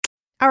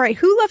All right,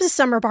 who loves a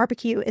summer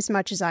barbecue as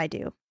much as I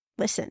do?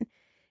 Listen,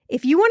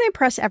 if you want to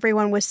impress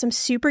everyone with some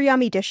super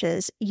yummy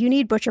dishes, you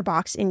need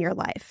ButcherBox in your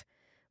life.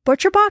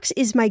 ButcherBox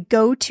is my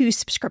go-to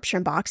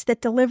subscription box that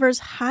delivers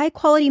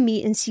high-quality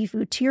meat and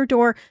seafood to your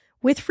door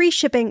with free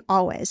shipping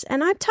always.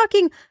 And I'm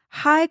talking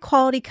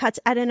high-quality cuts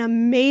at an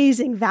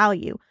amazing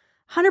value.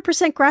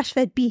 100%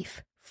 grass-fed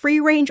beef,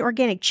 free-range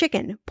organic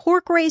chicken,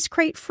 pork raised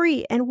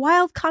crate-free, and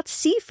wild-caught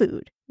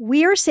seafood.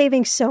 We are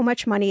saving so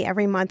much money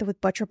every month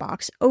with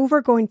ButcherBox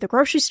over going to the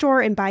grocery store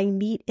and buying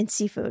meat and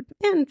seafood,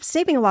 and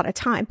saving a lot of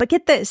time. But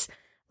get this,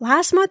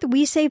 last month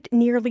we saved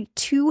nearly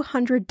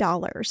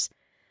 $200.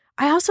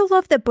 I also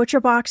love that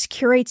ButcherBox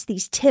curates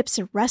these tips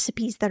and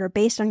recipes that are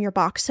based on your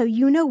box so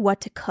you know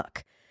what to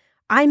cook.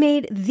 I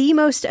made the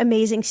most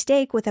amazing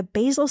steak with a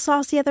basil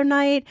sauce the other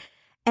night,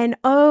 and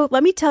oh,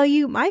 let me tell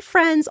you, my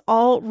friends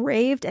all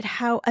raved at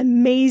how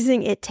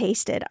amazing it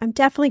tasted. I'm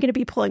definitely going to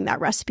be pulling that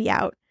recipe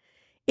out.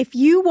 If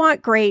you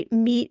want great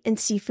meat and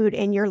seafood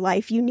in your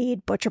life, you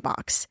need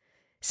ButcherBox.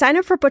 Sign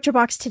up for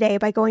ButcherBox today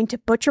by going to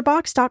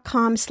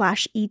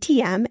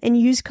butcherbox.com/ETM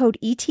and use code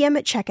ETM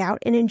at checkout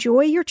and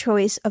enjoy your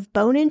choice of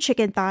bone-in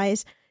chicken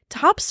thighs,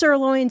 top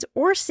sirloins,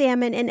 or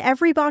salmon in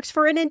every box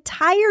for an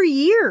entire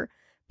year.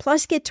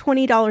 Plus, get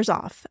 $20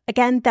 off.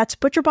 Again, that's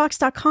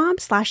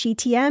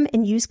butcherbox.com/ETM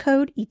and use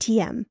code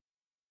ETM.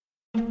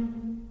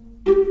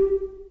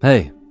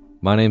 Hey,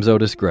 my name's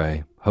Otis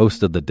Gray,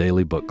 host of the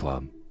Daily Book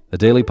Club, a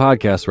daily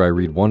podcast where I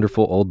read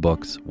wonderful old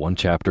books one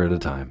chapter at a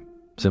time.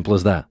 Simple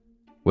as that.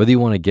 Whether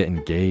you want to get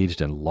engaged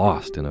and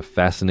lost in a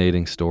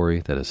fascinating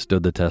story that has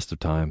stood the test of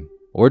time,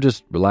 or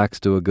just relax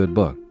to a good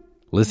book,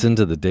 listen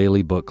to the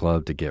Daily Book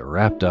Club to get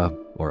wrapped up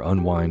or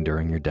unwind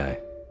during your day.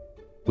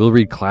 We'll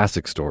read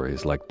classic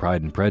stories like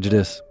Pride and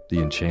Prejudice,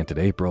 The Enchanted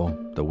April,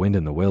 The Wind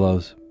in the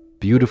Willows,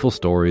 beautiful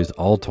stories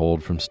all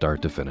told from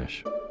start to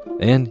finish.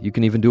 And you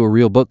can even do a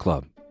real book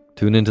club.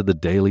 Tune into the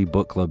Daily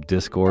Book Club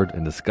Discord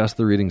and discuss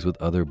the readings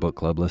with other book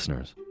club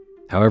listeners.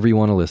 However you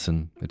want to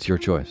listen, it's your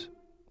choice.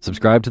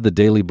 Subscribe to the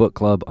Daily Book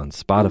Club on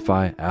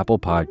Spotify, Apple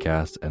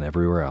Podcasts, and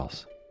everywhere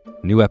else.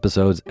 New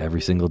episodes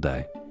every single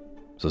day.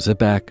 So sit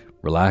back,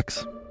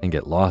 relax, and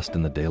get lost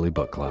in the Daily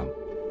Book Club.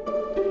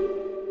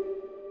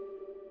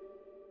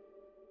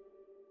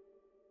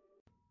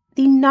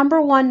 The number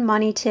one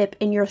money tip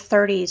in your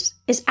 30s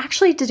is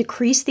actually to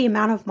decrease the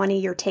amount of money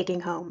you're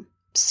taking home.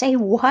 Say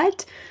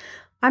what?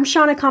 I'm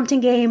Shannah Compton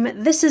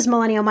Game, this is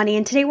Millennial Money,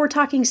 and today we're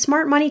talking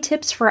smart money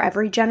tips for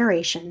every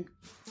generation.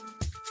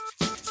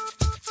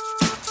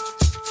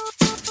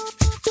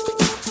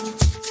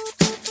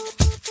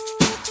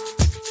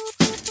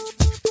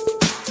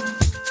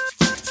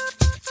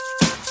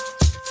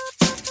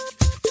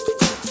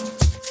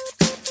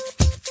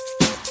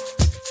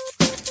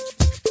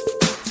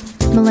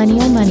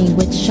 Millennial Money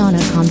with Shannah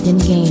Compton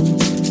Game.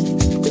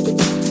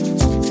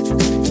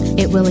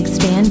 It will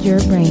expand your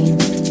brain.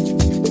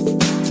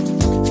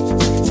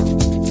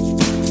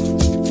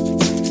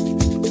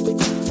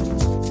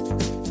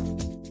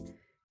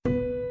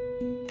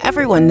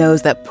 Everyone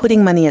knows that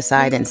putting money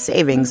aside in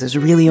savings is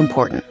really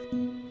important.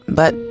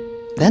 But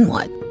then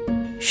what?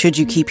 Should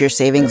you keep your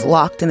savings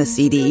locked in a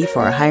CD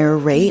for a higher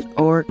rate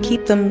or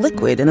keep them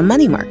liquid in a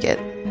money market?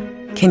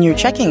 Can your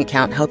checking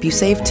account help you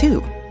save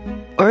too?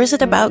 Or is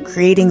it about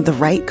creating the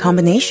right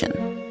combination?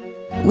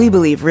 We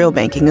believe real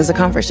banking is a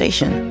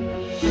conversation.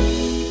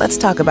 Let's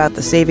talk about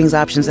the savings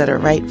options that are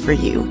right for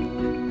you.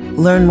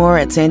 Learn more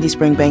at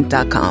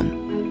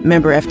sandyspringbank.com.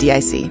 Member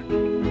FDIC.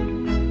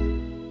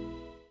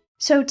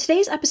 So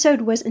today's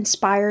episode was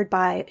inspired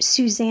by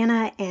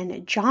Susanna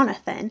and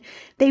Jonathan.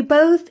 They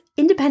both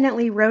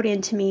independently wrote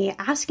in to me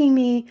asking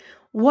me,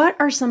 what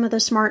are some of the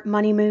smart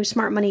money moves,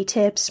 smart money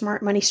tips,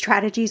 smart money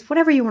strategies,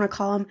 whatever you want to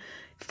call them,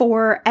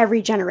 for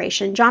every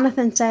generation.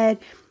 Jonathan said,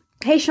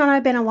 "Hey, Shannah,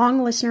 I've been a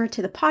long listener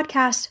to the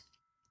podcast,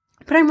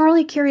 but I'm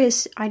really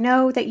curious. I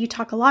know that you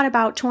talk a lot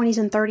about 20s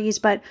and 30s,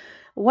 but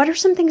what are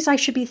some things I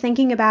should be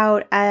thinking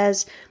about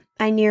as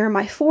I near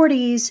my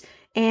 40s?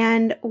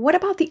 And what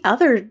about the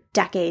other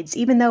decades?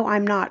 Even though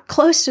I'm not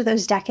close to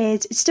those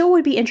decades, it still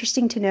would be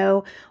interesting to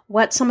know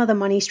what some of the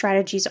money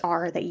strategies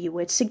are that you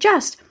would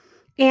suggest."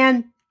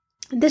 And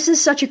this is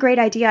such a great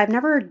idea. I've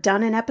never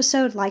done an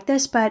episode like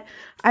this, but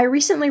I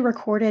recently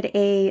recorded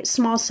a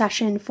small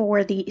session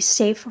for the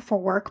Safe for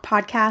Work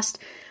podcast,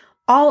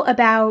 all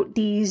about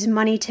these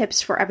money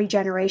tips for every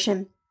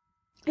generation.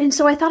 And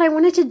so I thought I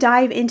wanted to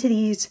dive into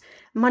these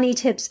money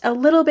tips a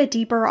little bit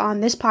deeper on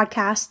this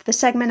podcast. The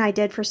segment I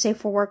did for Safe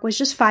for Work was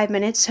just 5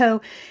 minutes,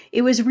 so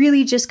it was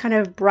really just kind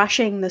of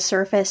brushing the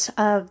surface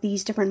of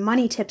these different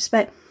money tips.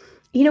 But,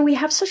 you know, we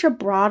have such a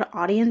broad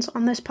audience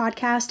on this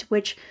podcast,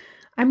 which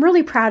I'm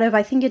really proud of.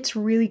 I think it's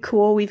really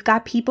cool. We've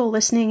got people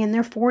listening in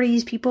their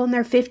 40s, people in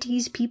their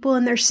 50s, people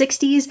in their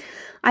 60s.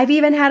 I've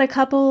even had a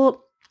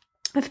couple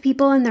of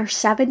people in their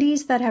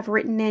 70s that have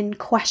written in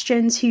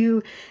questions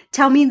who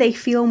tell me they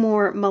feel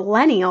more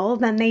millennial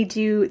than they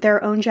do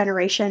their own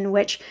generation,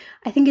 which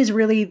I think is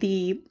really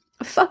the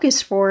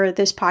focus for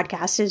this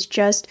podcast. Is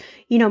just,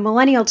 you know,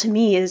 millennial to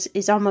me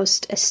is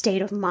almost a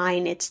state of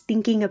mind. It's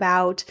thinking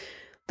about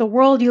the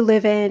world you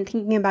live in,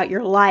 thinking about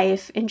your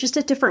life in just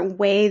a different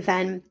way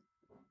than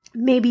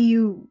maybe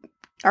you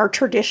are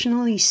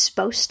traditionally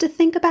supposed to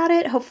think about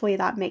it. Hopefully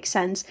that makes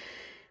sense.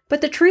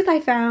 But the truth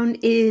I found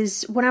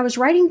is when I was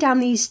writing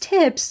down these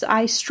tips,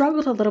 I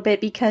struggled a little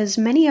bit because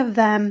many of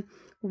them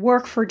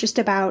work for just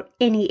about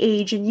any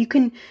age, and you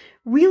can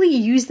really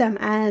use them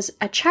as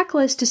a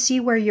checklist to see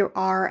where you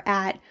are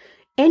at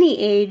any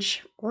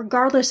age,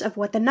 regardless of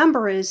what the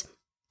number is.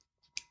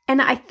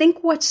 And I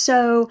think what's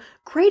so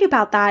great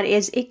about that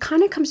is it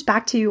kind of comes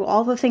back to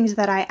all the things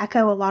that I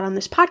echo a lot on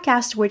this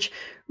podcast, which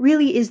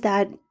really is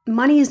that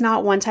money is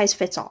not one size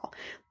fits all.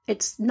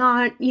 It's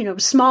not,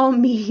 small,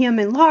 medium,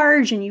 and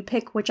large, and you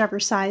pick whichever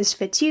size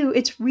fits you.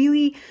 It's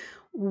really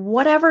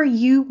whatever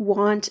you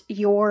want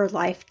your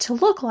life to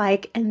look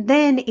like. And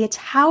then it's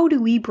how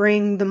do we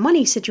bring the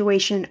money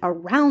situation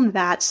around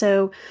that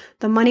so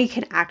the money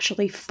can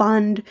actually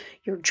fund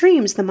your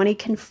dreams, the money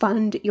can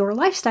fund your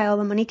lifestyle,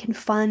 the money can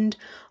fund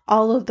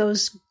all of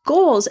those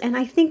goals. And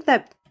I think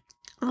that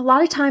a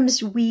lot of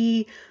times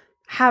we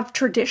have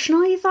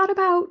traditionally thought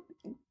about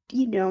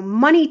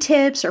money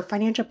tips or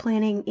financial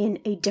planning in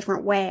a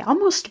different way,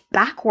 almost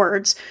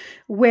backwards,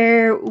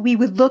 where we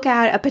would look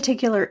at a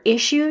particular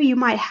issue you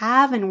might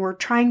have and we're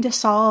trying to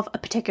solve a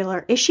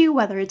particular issue,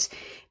 whether it's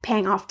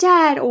paying off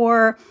debt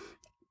or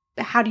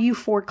how do you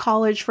afford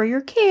college for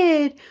your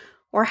kid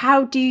or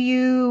how do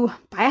you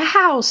buy a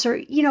house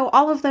or,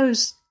 all of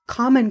those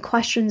common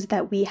questions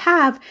that we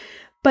have,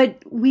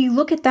 but we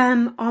look at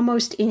them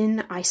almost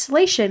in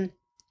isolation.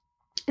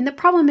 And the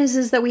problem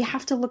is that we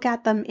have to look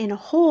at them in a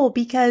whole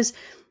because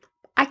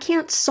I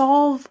can't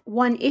solve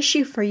one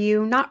issue for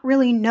you, not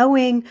really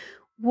knowing,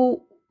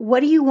 well, what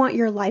do you want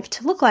your life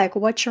to look like?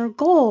 What's your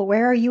goal?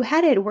 Where are you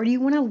headed? Where do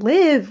you want to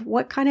live?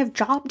 What kind of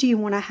job do you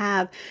want to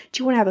have?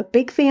 Do you want to have a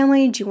big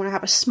family? Do you want to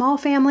have a small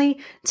family?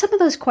 Some of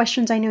those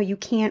questions I know you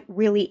can't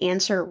really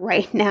answer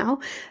right now.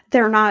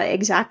 They're not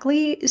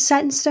exactly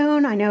set in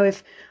stone. I know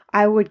if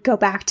I would go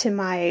back to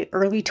my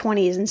early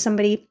 20s and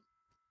somebody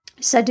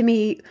said to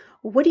me,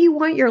 what do you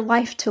want your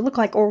life to look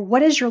like? Or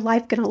what is your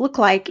life going to look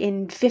like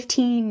in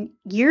 15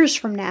 years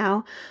from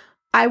now?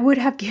 I would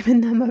have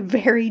given them a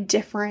very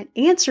different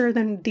answer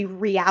than the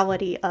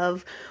reality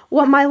of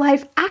what my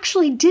life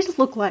actually did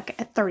look like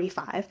at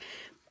 35.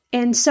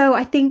 And so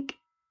I think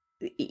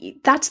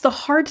that's the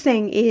hard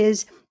thing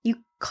is you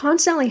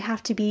constantly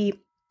have to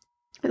be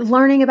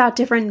learning about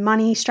different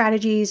money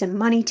strategies and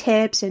money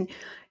tips, and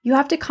you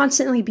have to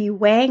constantly be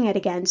weighing it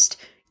against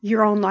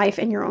your own life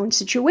and your own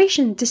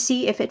situation to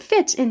see if it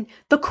fits. And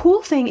the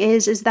cool thing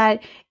is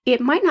that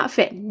it might not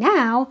fit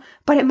now,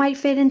 but it might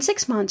fit in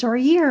 6 months or a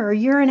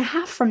year and a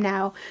half from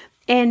now.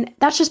 And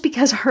that's just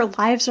because our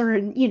lives are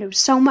in,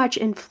 so much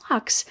in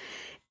flux.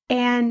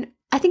 And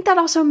I think that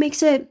also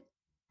makes it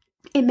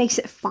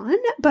fun,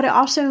 but it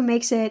also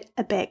makes it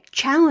a bit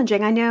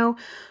challenging.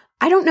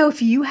 I don't know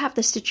if you have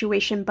this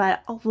situation,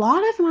 but a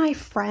lot of my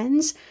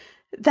friends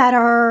that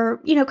are,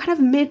 kind of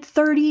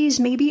mid-30s,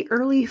 maybe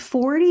early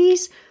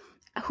 40s,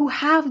 who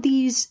have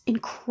these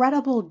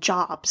incredible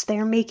jobs.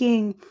 They're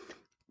making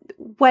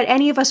what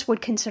any of us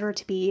would consider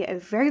to be a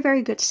very,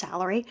 very good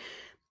salary,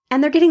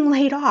 and they're getting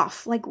laid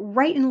off, like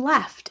right and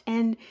left.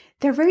 And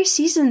they're very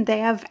seasoned. They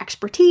have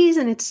expertise,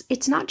 and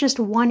it's not just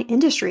one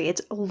industry.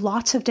 It's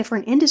lots of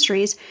different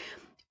industries.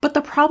 But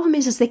the problem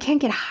is they can't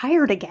get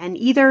hired again.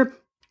 Either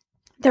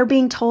they're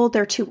being told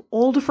they're too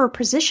old for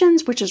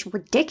positions, which is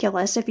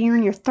ridiculous. If you're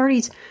in your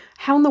 30s,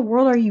 how in the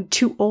world are you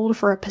too old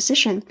for a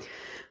position?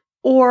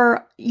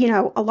 Or,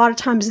 a lot of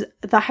times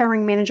the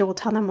hiring manager will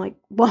tell them like,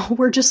 well,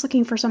 we're just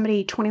looking for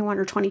somebody 21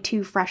 or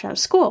 22 fresh out of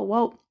school.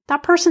 Well,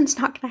 that person's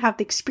not going to have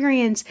the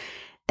experience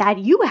that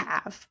you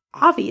have,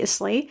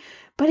 obviously.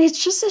 But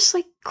it's just this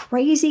like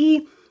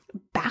crazy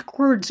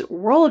backwards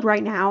world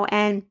right now.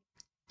 And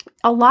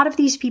a lot of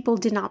these people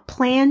did not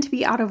plan to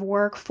be out of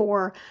work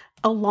for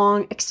a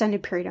long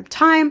extended period of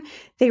time.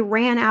 They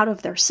ran out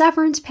of their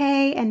severance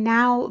pay and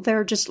now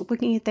they're just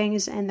looking at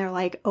things and they're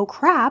like, oh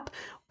crap,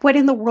 what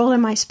in the world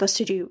am I supposed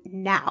to do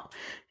now?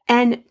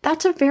 And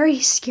that's a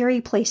very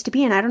scary place to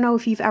be in. I don't know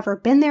if you've ever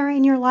been there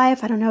in your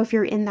life. I don't know if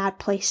you're in that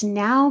place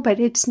now, but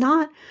it's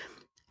not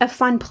a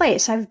fun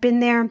place. I've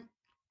been there,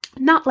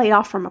 not laid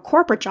off from a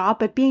corporate job,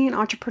 but being an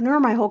entrepreneur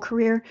my whole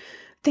career,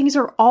 things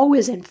are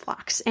always in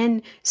flux.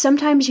 And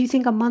sometimes you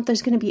think a month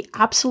is going to be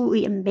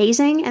absolutely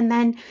amazing. And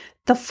then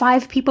the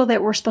 5 people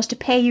that were supposed to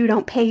pay you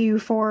don't pay you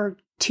for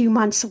 2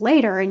 months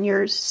later. And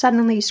you're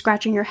suddenly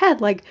scratching your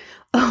head like,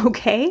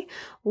 okay,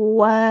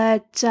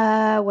 what do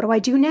I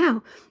do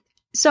now?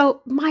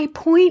 So my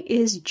point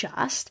is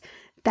just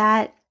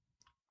that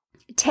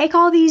take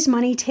all these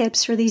money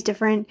tips for these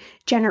different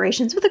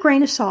generations with a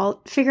grain of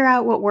salt, figure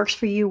out what works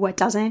for you, what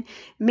doesn't.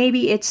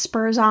 Maybe it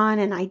spurs on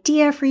an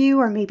idea for you,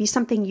 or maybe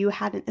something you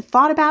hadn't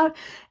thought about.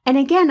 And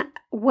again,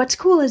 what's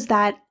cool is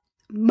that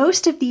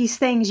most of these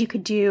things you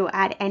could do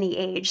at any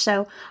age.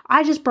 So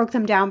I just broke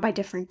them down by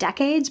different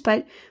decades,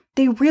 but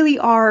they really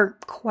are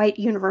quite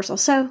universal.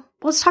 So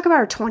let's talk about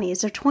our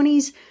 20s. Our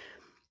 20s,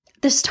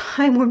 this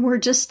time when we're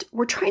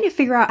trying to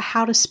figure out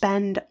how to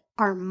spend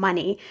our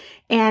money.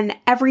 And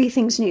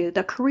everything's new.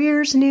 The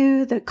career's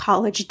new, the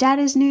college debt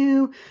is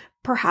new,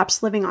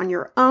 perhaps living on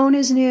your own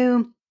is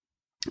new.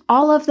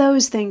 All of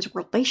those things,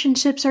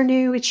 relationships are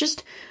new. It's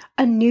just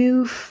a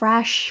new,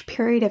 fresh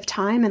period of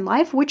time in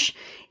life, which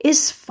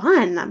is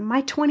fun.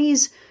 My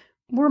 20s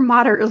were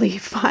moderately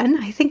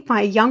fun. I think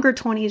my younger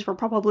 20s were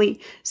probably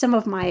some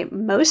of my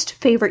most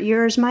favorite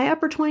years. My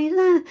upper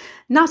 20s,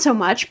 not so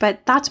much,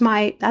 but that's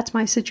my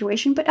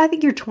situation. But I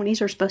think your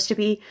 20s are supposed to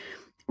be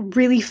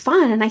really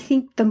fun. And I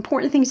think the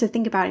important things to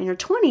think about in your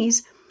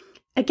 20s,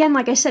 again,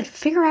 like I said,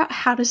 figure out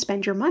how to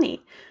spend your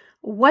money.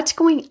 What's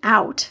going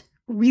out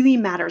really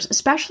matters,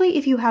 especially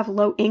if you have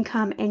low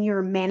income and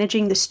you're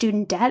managing the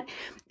student debt.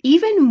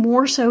 Even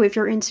more so if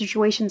you're in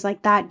situations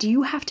like that, do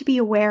you have to be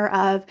aware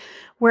of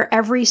where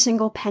every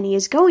single penny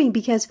is going?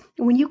 Because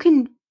when you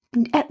can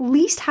at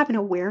least have an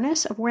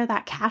awareness of where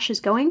that cash is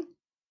going,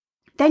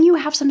 then you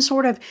have some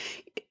sort of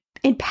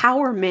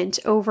empowerment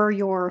over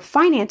your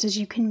finances.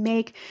 You can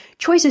make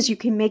choices, you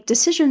can make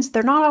decisions.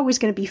 They're not always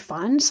going to be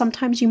fun.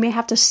 Sometimes you may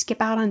have to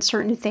skip out on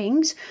certain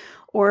things,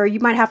 or you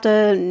might have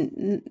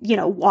to,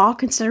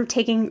 walk instead of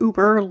taking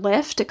Uber or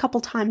Lyft a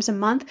couple times a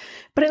month.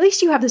 But at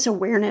least you have this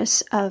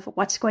awareness of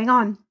what's going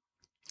on.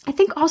 I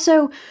think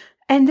also,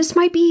 and this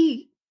might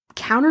be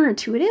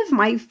counterintuitive,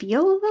 might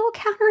feel a little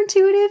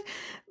counterintuitive,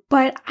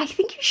 but I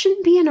think you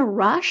shouldn't be in a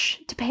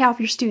rush to pay off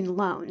your student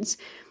loans.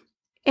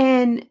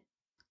 And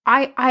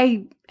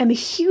I am a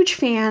huge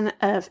fan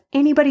of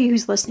anybody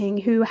who's listening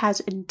who has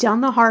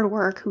done the hard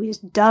work, who has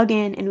dug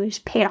in and who's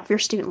paid off your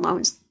student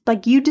loans.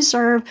 Like, you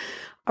deserve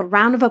a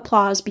round of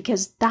applause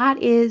because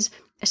that is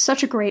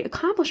such a great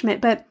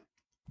accomplishment. But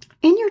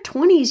in your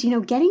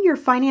 20s, getting your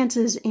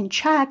finances in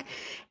check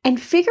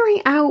and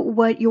figuring out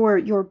what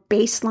your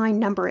baseline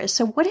number is.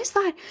 So what is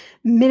that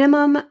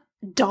minimum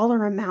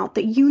dollar amount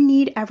that you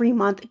need every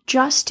month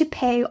just to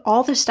pay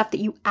all the stuff that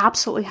you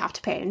absolutely have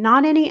to pay?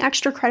 Not any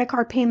extra credit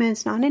card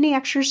payments, not any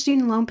extra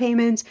student loan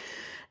payments,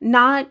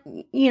 not,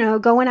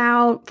 going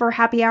out for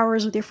happy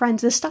hours with your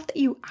friends, the stuff that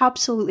you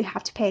absolutely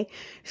have to pay.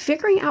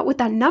 Figuring out what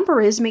that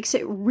number is makes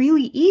it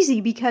really easy,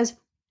 because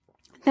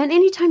then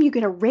anytime you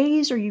get a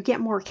raise or you get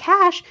more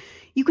cash,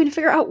 you can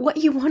figure out what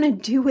you want to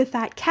do with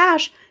that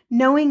cash,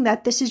 knowing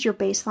that this is your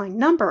baseline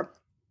number.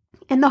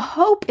 And the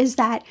hope is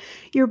that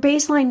your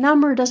baseline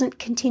number doesn't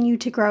continue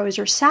to grow as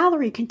your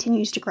salary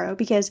continues to grow,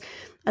 because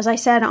as I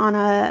said on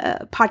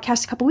a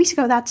podcast a couple weeks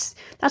ago, that's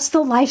the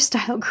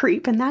lifestyle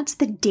creep. And that's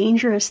the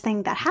dangerous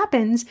thing that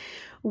happens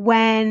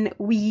when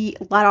we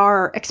let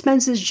our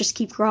expenses just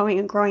keep growing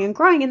and growing and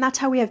growing. And that's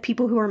how we have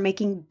people who are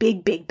making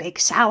big, big, big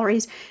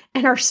salaries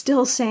and are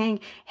still saying,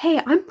 hey,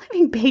 I'm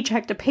living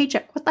paycheck to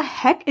paycheck. What the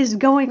heck is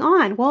going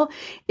on? Well,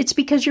 it's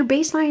because your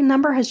baseline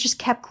number has just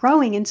kept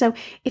growing. And so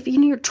if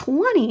in your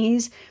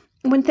 20s,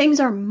 when things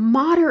are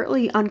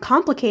moderately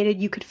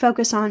uncomplicated, you could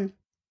focus on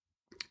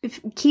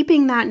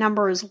keeping that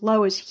number as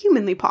low as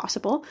humanly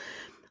possible.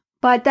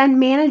 But then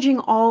managing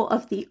all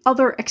of the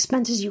other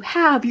expenses you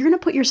have, you're going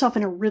to put yourself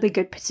in a really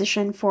good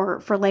position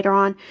for later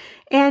on.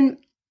 And,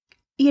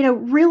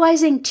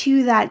 realizing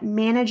too that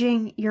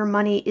managing your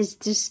money is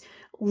just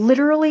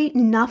literally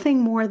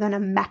nothing more than a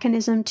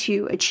mechanism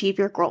to achieve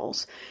your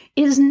goals.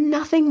 It is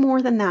nothing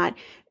more than that.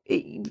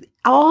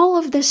 All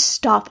of this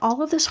stuff,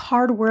 all of this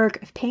hard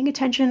work of paying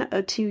attention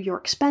to your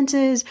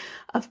expenses,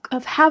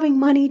 of having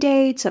money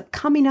dates, of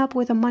coming up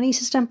with a money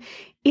system,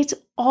 it's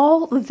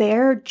all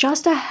there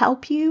just to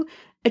help you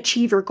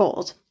achieve your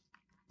goals.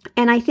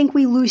 And I think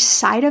we lose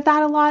sight of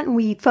that a lot, and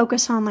we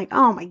focus on like,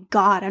 oh my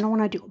God, I don't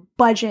want to do a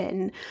budget,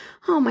 and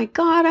oh my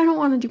God, I don't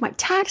want to do my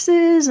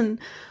taxes, and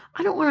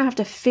I don't want to have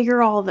to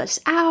figure all this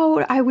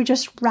out. I would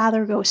just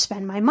rather go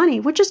spend my money,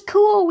 which is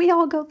cool. We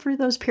all go through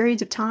those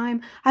periods of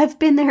time. I've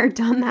been there,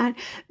 done that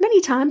many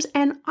times.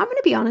 And I'm going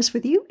to be honest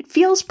with you, it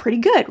feels pretty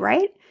good,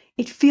 right?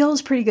 It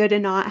feels pretty good to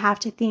not have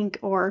to think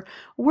or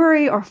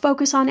worry or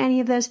focus on any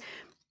of this.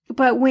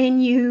 But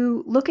when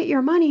you look at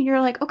your money and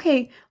you're like,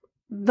 okay,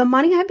 the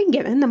money I've been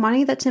given, the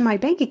money that's in my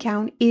bank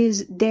account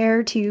is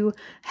there to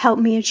help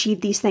me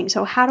achieve these things.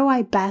 So how do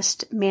I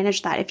best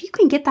manage that? If you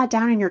can get that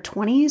down in your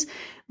 20s,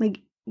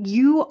 like,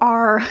 you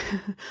are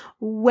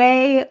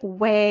way,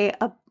 way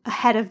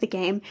ahead of the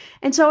game.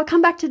 And so I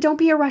come back to, don't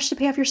be in a rush to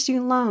pay off your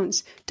student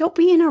loans. Don't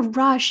be in a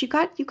rush. You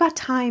got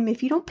time.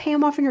 If you don't pay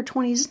them off in your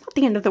 20s, it's not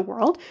the end of the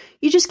world.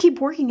 You just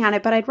keep working at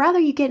it. But I'd rather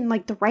you get in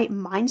like the right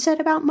mindset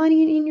about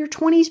money in your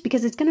 20s,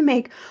 because it's going to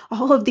make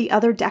all of the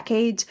other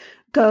decades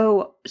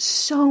go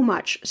so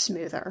much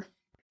smoother.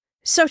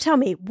 So tell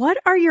me, what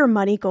are your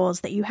money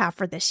goals that you have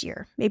for this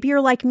year? Maybe you're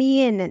like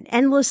me and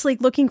endlessly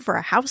looking for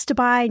a house to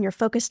buy, and you're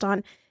focused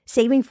on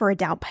saving for a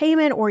down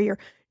payment, or you're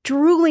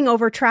drooling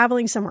over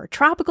traveling somewhere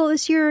tropical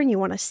this year and you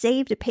want to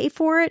save to pay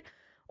for it,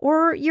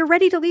 or you're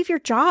ready to leave your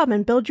job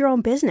and build your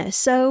own business.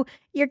 So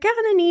you're going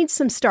to need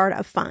some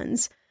startup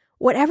funds.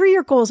 Whatever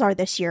your goals are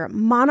this year,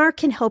 Monarch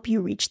can help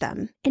you reach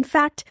them. In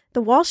fact,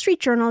 the Wall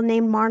Street Journal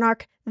named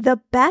Monarch the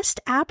best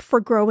app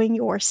for growing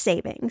your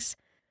savings.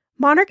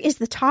 Monarch is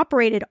the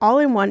top-rated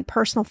all-in-one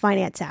personal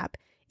finance app.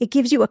 It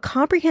gives you a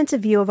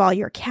comprehensive view of all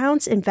your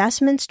accounts,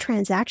 investments,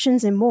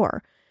 transactions, and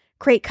more.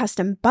 Create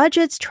custom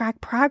budgets, track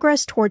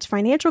progress towards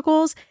financial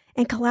goals,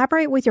 and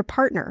collaborate with your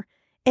partner.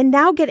 And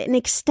now get an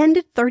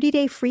extended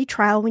 30-day free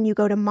trial when you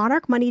go to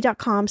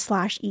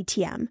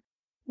monarchmoney.com/ETM.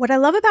 What I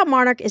love about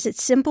Monarch is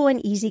its simple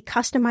and easy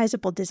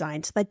customizable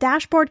design, so the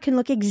dashboard can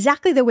look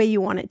exactly the way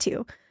you want it to.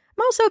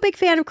 I'm also a big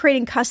fan of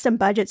creating custom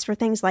budgets for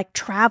things like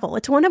travel.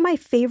 It's one of my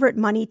favorite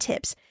money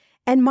tips,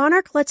 and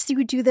Monarch lets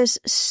you do this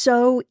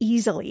so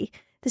easily.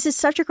 This is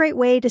such a great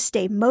way to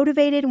stay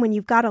motivated when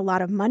you've got a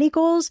lot of money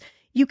goals.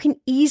 You can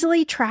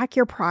easily track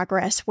your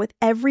progress with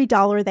every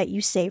dollar that you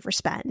save or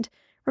spend.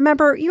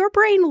 Remember, your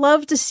brain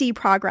loves to see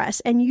progress,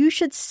 and you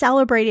should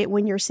celebrate it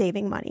when you're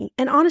saving money.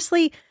 And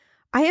honestly,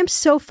 I am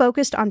so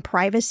focused on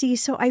privacy,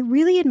 so I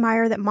really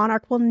admire that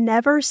Monarch will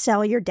never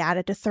sell your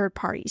data to third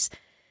parties.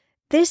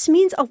 This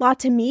means a lot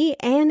to me,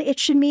 and it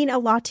should mean a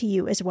lot to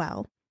you as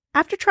well.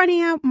 After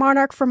trying out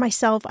Monarch for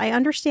myself, I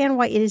understand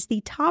why it is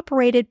the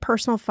top-rated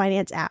personal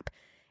finance app.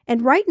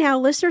 And right now,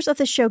 listeners of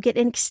the show get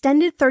an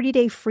extended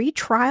 30-day free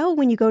trial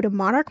when you go to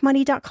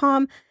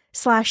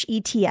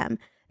monarchmoney.com/ETM.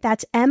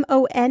 That's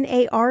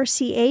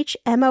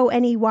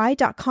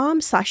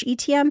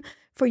monarchmoney.com/ETM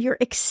for your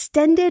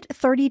extended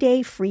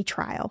 30-day free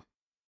trial.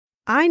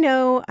 I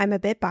know I'm a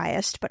bit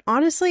biased, but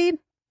honestly,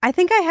 I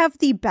think I have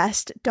the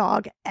best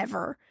dog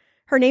ever.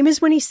 Her name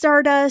is Winnie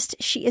Stardust.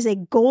 She is a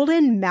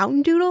golden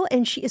mountain doodle,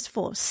 and she is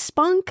full of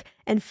spunk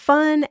and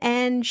fun,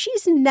 and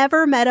she's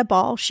never met a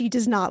ball she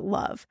does not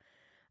love.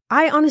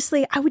 I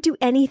would do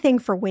anything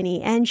for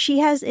Winnie, and she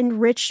has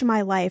enriched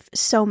my life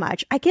so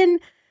much. I can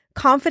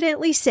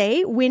confidently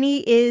say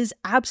Winnie is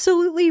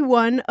absolutely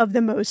one of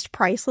the most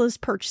priceless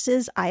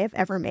purchases I have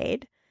ever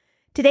made.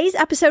 Today's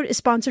episode is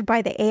sponsored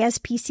by the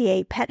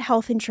ASPCA Pet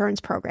Health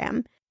Insurance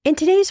Program. In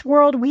today's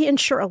world, we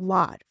insure a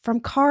lot, from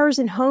cars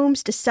and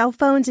homes to cell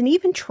phones and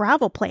even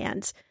travel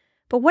plans.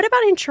 But what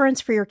about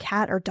insurance for your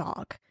cat or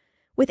dog?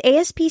 With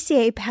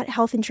ASPCA Pet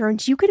Health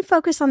Insurance, you can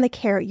focus on the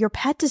care your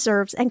pet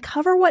deserves and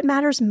cover what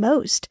matters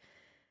most.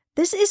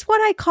 This is what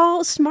I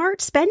call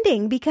smart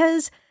spending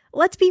because,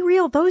 let's be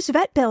real, those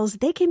vet bills,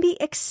 they can be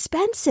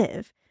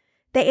expensive.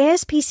 The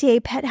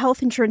ASPCA Pet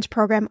Health Insurance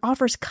Program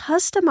offers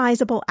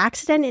customizable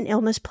accident and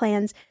illness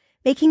plans,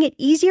 making it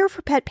easier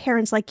for pet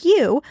parents like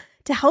you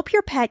to help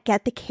your pet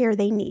get the care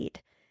they need.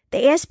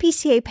 The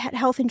ASPCA Pet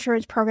Health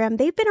Insurance Program,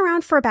 they've been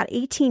around for about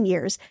 18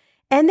 years,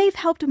 and they've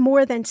helped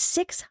more than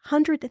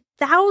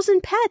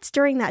 600,000 pets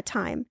during that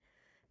time.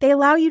 They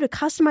allow you to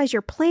customize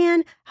your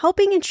plan,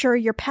 helping ensure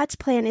your pet's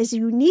plan is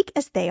unique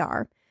as they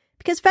are.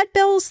 Because vet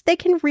bills, they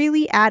can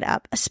really add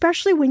up,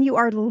 especially when you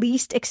are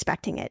least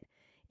expecting it.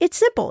 It's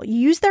simple. You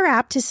use their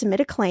app to submit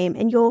a claim,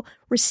 and you'll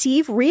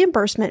receive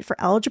reimbursement for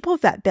eligible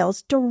vet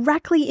bills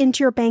directly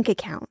into your bank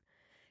account.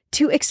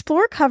 To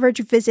explore coverage,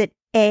 visit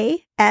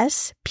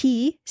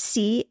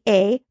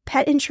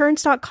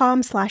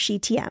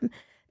aspcapetinsurance.com/ETM.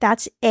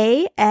 That's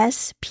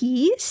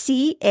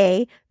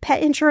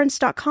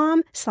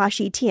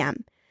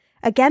aspcapetinsurance.com/ETM.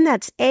 Again,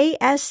 that's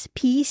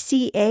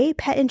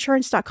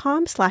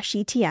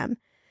aspcapetinsurance.com/ETM.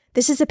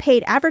 This is a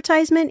paid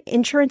advertisement.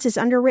 Insurance is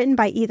underwritten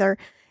by either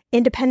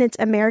Independence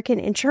American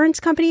Insurance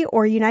Company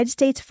or United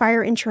States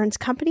Fire Insurance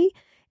Company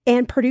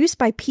and produced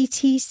by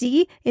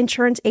PTC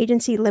Insurance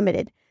Agency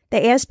Limited.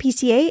 The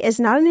ASPCA is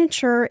not an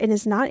insurer and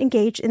is not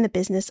engaged in the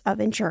business of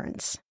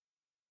insurance.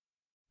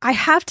 I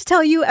have to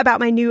tell you about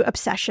my new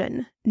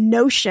obsession,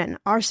 Notion,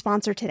 our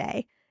sponsor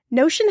today.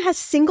 Notion has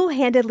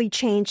single-handedly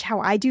changed how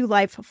I do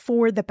life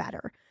for the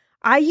better.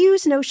 I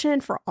use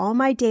Notion for all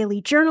my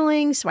daily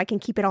journaling so I can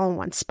keep it all in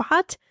one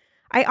spot.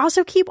 I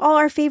also keep all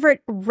our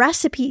favorite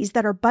recipes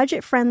that are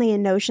budget-friendly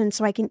in Notion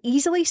so I can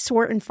easily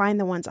sort and find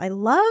the ones I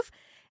love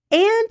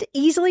and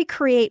easily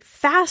create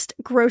fast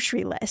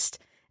grocery lists.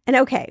 And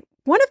okay,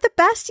 one of the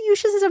best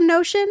uses of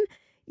Notion,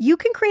 you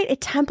can create a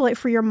template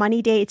for your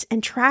money dates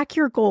and track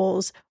your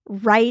goals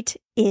right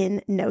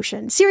in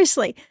Notion.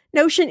 Seriously,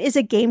 Notion is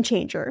a game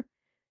changer.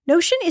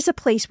 Notion is a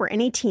place where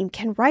any team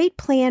can write,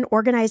 plan,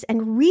 organize,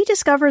 and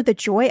rediscover the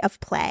joy of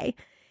play.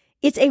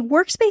 It's a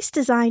workspace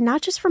designed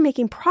not just for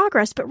making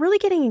progress, but really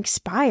getting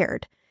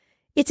inspired.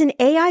 It's an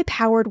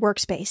AI-powered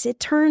workspace. It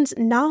turns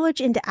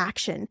knowledge into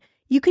action.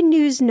 You can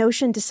use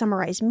Notion to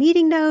summarize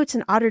meeting notes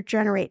and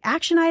auto-generate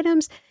action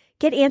items,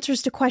 get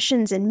answers to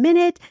questions in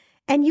minutes,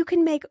 and you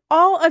can make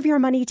all of your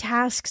money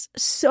tasks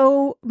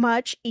so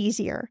much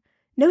easier.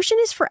 Notion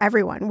is for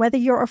everyone, whether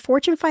you're a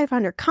Fortune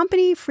 500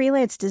 company,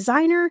 freelance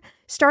designer,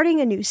 starting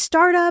a new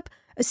startup,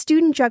 a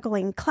student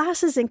juggling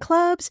classes and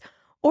clubs,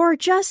 or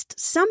just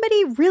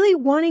somebody really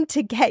wanting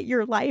to get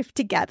your life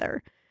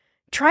together.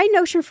 Try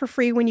Notion for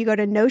free when you go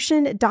to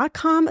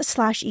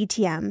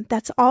notion.com/ETM.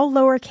 That's all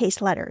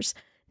lowercase letters.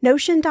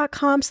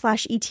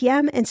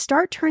 Notion.com/ETM and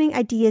start turning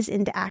ideas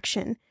into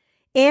action.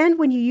 And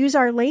when you use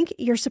our link,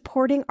 you're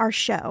supporting our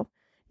show.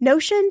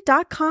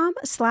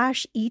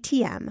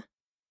 Notion.com/ETM.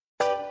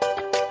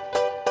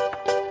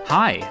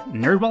 Hi,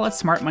 NerdWallet's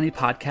Smart Money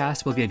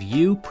Podcast will give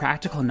you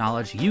practical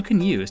knowledge you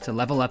can use to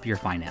level up your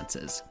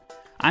finances.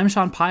 I'm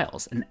Sean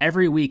Piles, and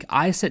every week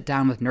I sit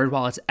down with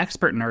NerdWallet's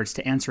expert nerds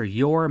to answer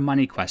your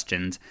money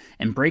questions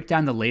and break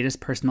down the latest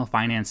personal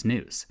finance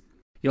news.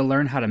 You'll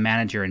learn how to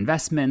manage your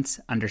investments,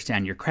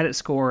 understand your credit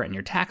score and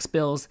your tax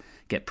bills,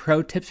 get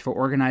pro tips for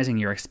organizing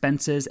your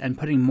expenses and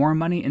putting more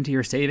money into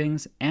your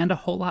savings, and a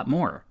whole lot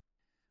more.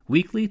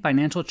 Weekly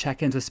financial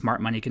check-ins with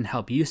Smart Money can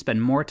help you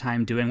spend more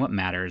time doing what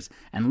matters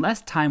and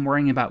less time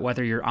worrying about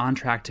whether you're on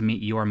track to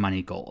meet your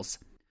money goals.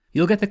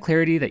 You'll get the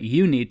clarity that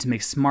you need to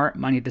make smart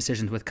money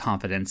decisions with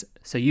confidence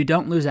so you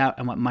don't lose out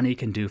on what money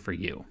can do for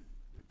you.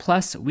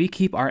 Plus, we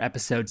keep our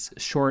episodes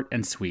short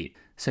and sweet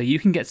so you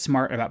can get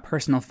smart about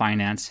personal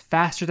finance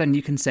faster than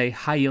you can say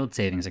high-yield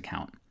savings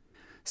account.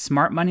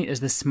 Smart Money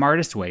is the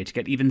smartest way to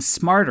get even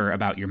smarter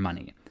about your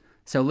money.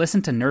 So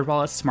listen to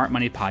NerdWallet's Smart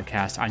Money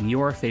podcast on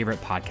your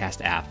favorite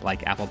podcast app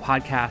like Apple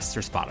Podcasts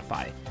or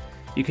Spotify.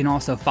 You can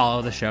also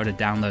follow the show to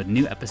download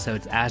new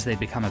episodes as they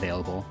become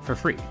available for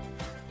free.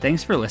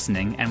 Thanks for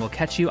listening, and we'll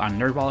catch you on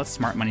NerdWallet's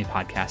Smart Money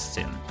podcast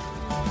soon.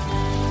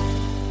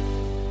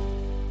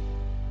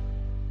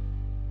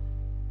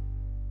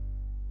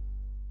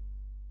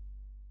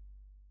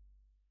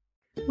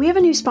 We have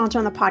a new sponsor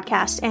on the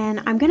podcast,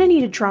 and I'm going to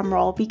need a drum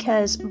roll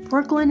because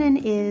Brooklinen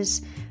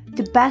is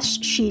the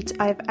best sheets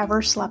I've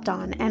ever slept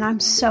on, and I'm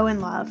so in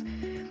love.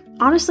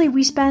 Honestly,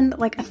 we spend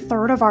like a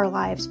third of our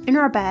lives in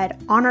our bed,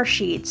 on our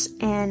sheets,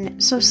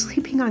 and so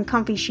sleeping on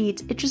comfy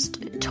sheets, it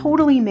just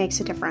totally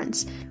makes a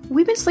difference.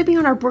 We've been sleeping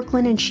on our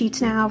Brooklinen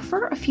sheets now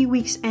for a few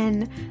weeks,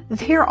 and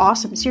they're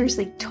awesome.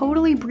 Seriously,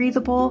 totally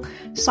breathable,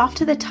 soft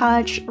to the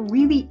touch,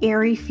 really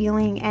airy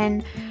feeling,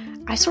 and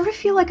I sort of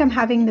feel like I'm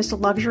having this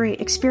luxury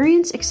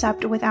experience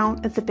except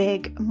without the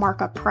big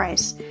markup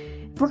price.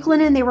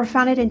 Brooklinen, they were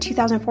founded in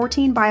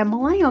 2014 by a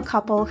millennial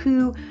couple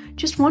who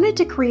just wanted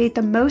to create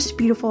the most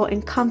beautiful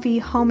and comfy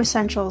home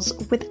essentials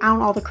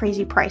without all the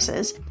crazy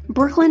prices.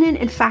 Brooklinen,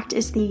 in fact,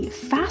 is the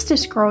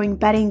fastest growing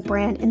bedding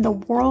brand in the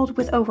world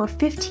with over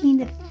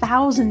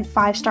 15,000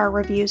 five-star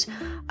reviews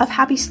of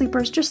happy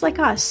sleepers just like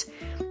us.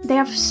 They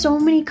have so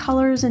many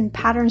colors and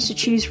patterns to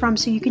choose from,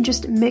 so you can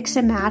just mix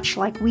and match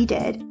like we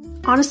did.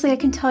 Honestly, I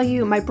can tell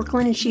you my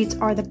Brooklinen sheets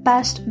are the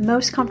best,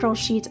 most comfortable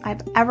sheets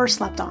I've ever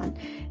slept on.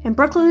 And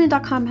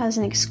Brooklinen.com has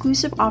an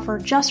exclusive offer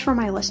just for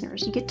my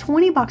listeners. You get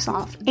 $20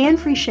 off and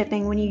free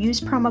shipping when you use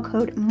promo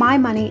code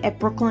MYMONEY at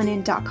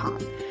Brooklinen.com.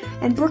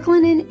 And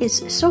Brooklinen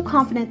is so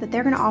confident that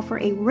they're going to offer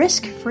a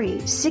risk-free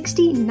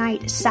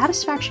 60-night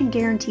satisfaction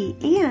guarantee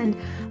and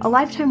a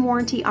lifetime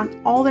warranty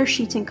on all their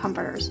sheets and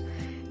comforters.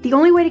 The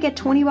only way to get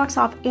 $20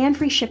 off and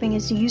free shipping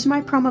is to use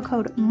my promo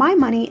code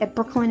MYMONEY at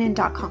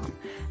Brooklinen.com.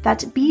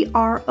 That's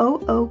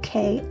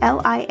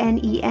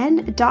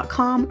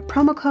BROOKLINEN.com,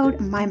 promo code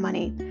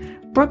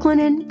MYMONEY.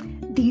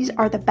 Brooklinen, these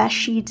are the best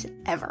sheets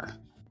ever.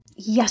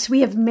 Yes,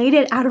 we have made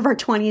it out of our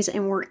 20s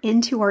and we're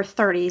into our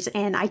 30s.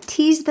 And I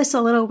teased this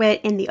a little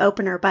bit in the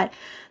opener, but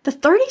the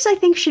 30s, I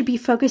think, should be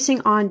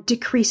focusing on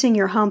decreasing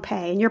your home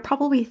pay. And you're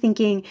probably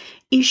thinking,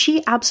 is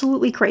she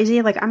absolutely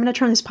crazy? Like, I'm going to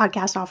turn this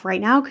podcast off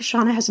right now because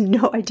Shannah has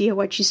no idea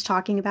what she's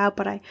talking about,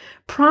 but I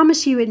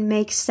promise you it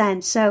makes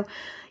sense. So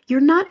you're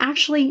not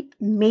actually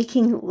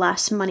making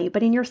less money,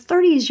 but in your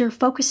 30s, you're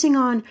focusing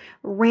on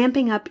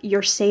ramping up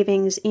your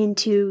savings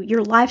into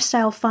your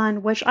lifestyle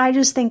fund, which I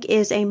just think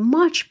is a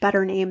much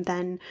better name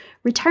than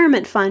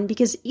retirement fund,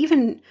 because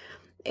even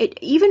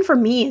for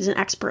me as an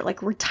expert,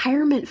 like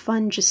retirement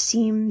fund just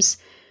seems,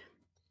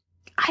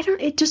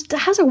 it just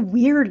has a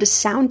weird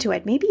sound to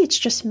it. Maybe it's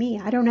just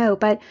me, I don't know,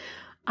 but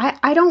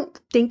I don't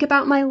think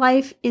about my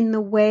life in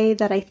the way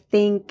that I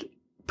think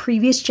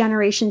previous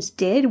generations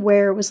did,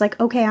 where it was like,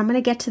 okay, I'm going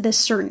to get to this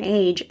certain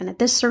age, and at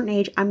this certain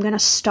age, I'm going to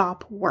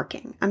stop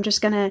working. I'm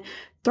just going to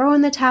throw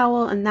in the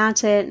towel, and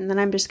that's it. And then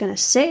I'm just going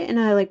to sit in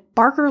a like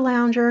Barker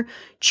lounger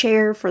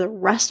chair for the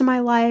rest of my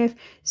life,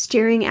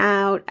 staring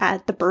out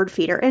at the bird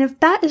feeder. And if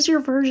that is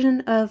your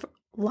version of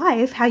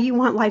life, how you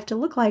want life to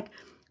look like,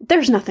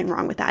 there's nothing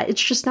wrong with that.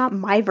 It's just not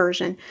my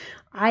version.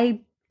 I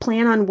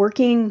plan on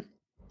working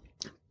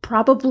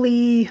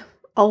probably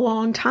a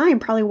long time,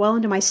 probably well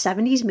into my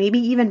 70s, maybe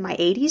even my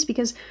 80s,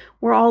 because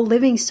we're all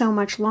living so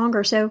much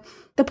longer. So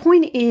the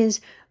point is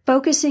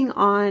focusing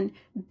on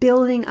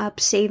building up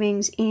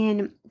savings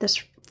in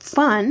this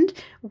fund,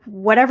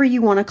 whatever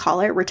you want to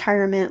call it.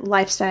 Retirement,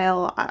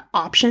 lifestyle,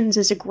 options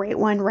is a great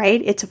one,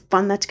 right? It's a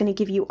fund that's going to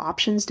give you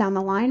options down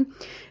the line,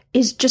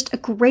 is just a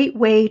great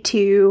way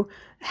to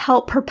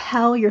help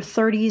propel your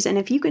 30s. And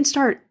if you can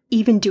start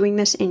even doing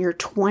this in your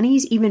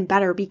 20s, even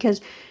better, because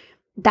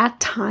that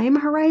time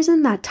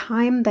horizon, that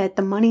time that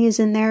the money is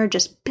in there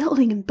just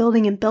building and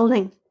building and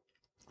building.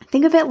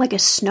 Think of it like a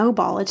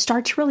snowball. It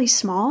starts really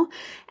small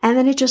and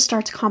then it just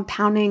starts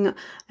compounding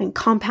and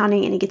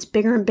compounding, and it gets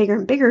bigger and bigger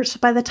and bigger. So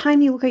by the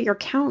time you look at your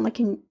account, like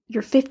in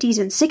your 50s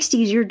and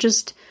 60s, you're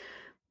just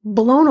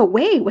blown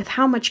away with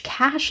how much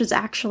cash is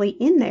actually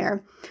in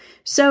there.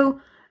 So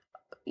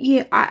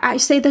yeah, I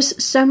say this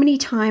so many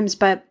times,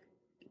 but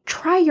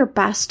try your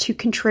best to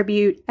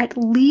contribute at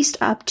least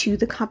up to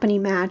the company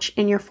match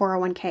in your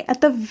 401k,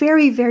 at the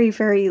very, very,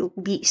 very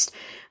least.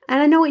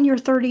 And I know in your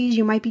 30s,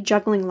 you might be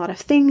juggling a lot of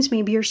things.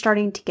 Maybe you're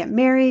starting to get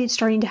married,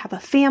 starting to have a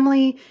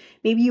family.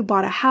 Maybe you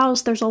bought a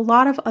house. There's a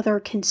lot of other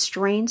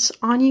constraints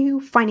on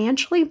you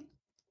financially.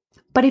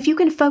 But if you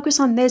can focus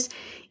on this,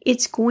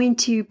 it's going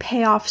to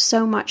pay off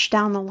so much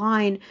down the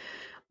line.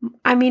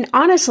 I mean,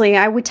 honestly,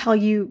 I would tell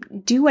you,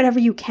 do whatever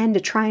you can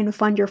to try and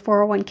fund your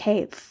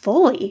 401k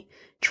fully.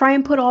 Try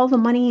and put all the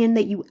money in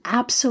that you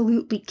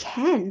absolutely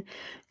can.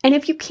 And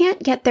if you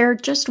can't get there,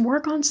 just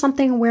work on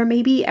something where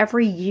maybe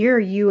every year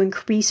you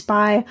increase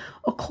by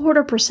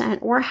 0.25%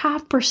 or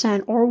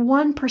 0.5% or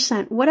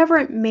 1%, whatever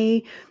it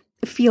may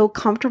feel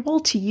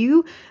comfortable to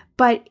you.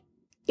 But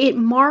it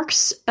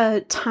marks a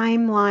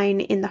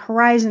timeline in the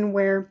horizon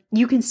where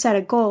you can set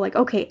a goal like,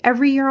 okay,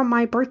 every year on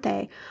my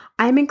birthday,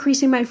 I'm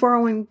increasing my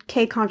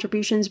 401k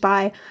contributions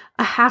by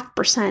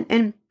 0.5%.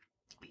 And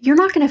you're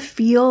not going to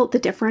feel the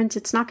difference.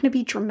 It's not going to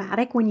be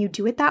dramatic when you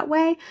do it that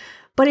way,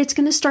 but it's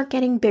going to start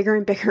getting bigger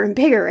and bigger and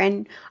bigger.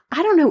 And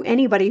I don't know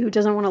anybody who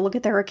doesn't want to look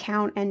at their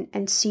account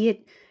and see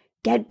it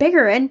get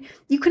bigger. And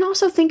you can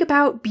also think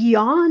about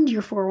beyond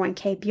your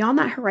 401k, beyond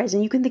that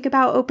horizon. You can think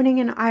about opening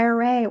an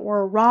IRA or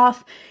a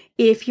Roth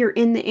if you're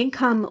in the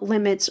income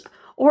limits,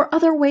 or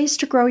other ways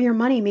to grow your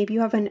money. Maybe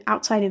you have an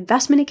outside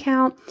investment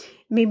account.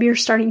 Maybe you're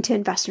starting to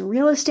invest in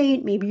real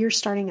estate. Maybe you're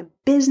starting a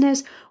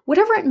business.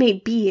 Whatever it may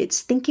be,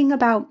 it's thinking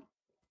about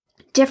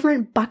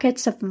different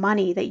buckets of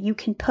money that you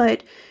can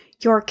put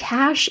your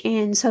cash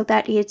in so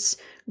that it's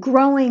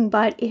growing.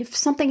 But if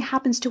something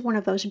happens to one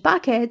of those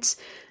buckets,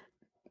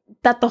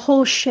 that the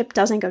whole ship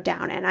doesn't go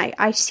down. And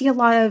I see a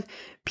lot of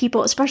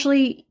people,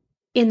 especially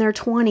in their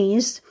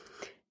 20s,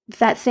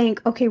 that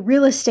think, okay,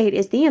 real estate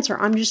is the answer.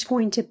 I'm just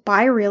going to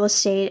buy real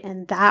estate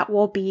and that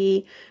will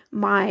be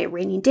my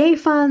rainy day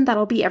fund.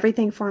 That'll be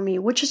everything for me,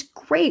 which is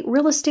great.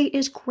 Real estate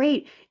is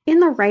great in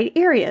the right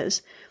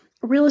areas.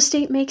 Real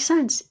estate makes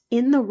sense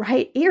in the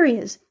right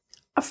areas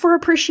for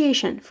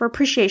appreciation. For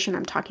appreciation,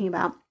 I'm talking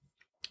about.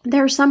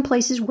 There are some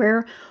places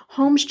where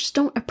homes just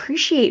don't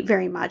appreciate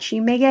very much.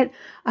 You may get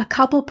a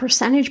couple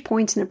percentage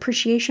points in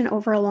appreciation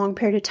over a long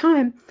period of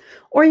time,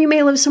 or you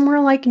may live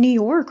somewhere like New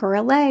York or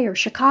LA or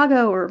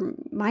Chicago or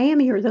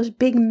Miami or those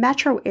big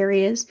metro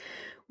areas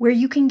where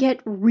you can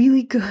get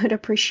really good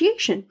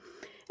appreciation.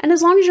 And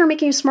as long as you're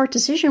making a smart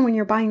decision when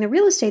you're buying the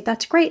real estate,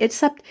 that's great,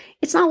 except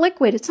it's not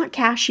liquid. It's not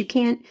cash. You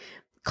can't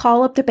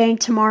call up the bank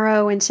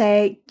tomorrow and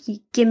say,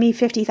 give me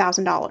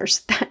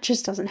 $50,000. That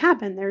just doesn't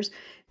happen. There's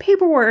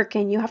paperwork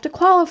and you have to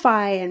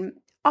qualify and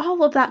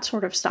all of that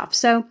sort of stuff.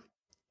 So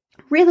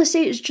real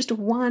estate is just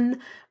one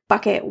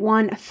bucket,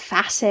 one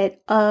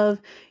facet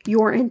of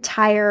your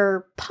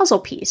entire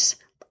puzzle piece.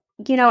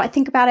 You know, I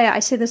think about it, I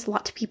say this a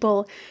lot to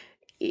people,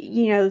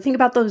 you know, think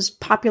about those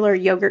popular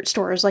yogurt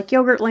stores like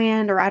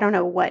Yogurtland, or I don't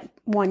know what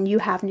one you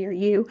have near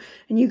you.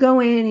 And you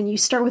go in and you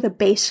start with a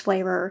base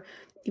flavor,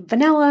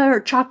 vanilla or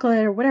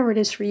chocolate or whatever it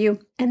is for you.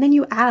 And then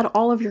you add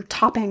all of your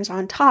toppings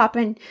on top.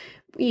 And,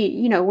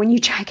 you know, when you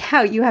check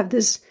out, you have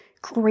this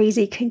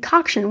crazy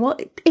concoction. Well,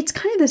 it's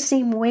kind of the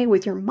same way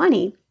with your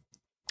money.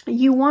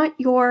 You want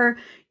your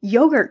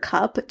yogurt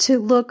cup to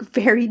look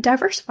very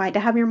diversified,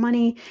 to have your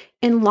money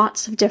in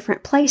lots of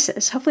different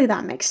places. Hopefully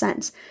that makes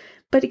sense.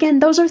 But again,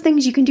 those are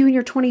things you can do in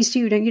your 20s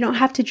too. You don't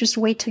have to just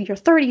wait till your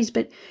 30s,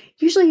 but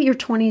usually your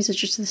 20s is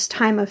just this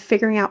time of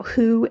figuring out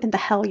who in the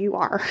hell you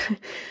are.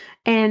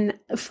 And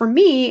for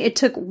me, it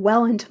took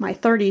well into my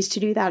 30s to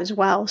do that as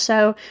well.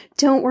 So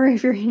don't worry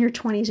if you're in your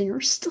 20s and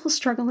you're still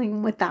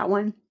struggling with that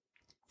one.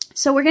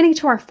 So we're getting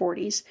to our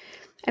 40s.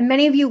 And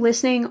many of you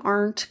listening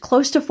aren't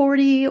close to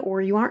 40,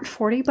 or you aren't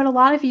 40, but a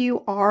lot of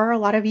you are. A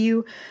lot of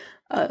you,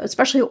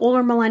 especially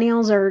older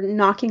millennials, are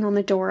knocking on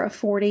the door of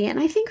 40.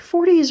 And I think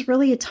 40 is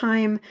really a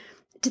time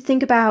to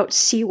think about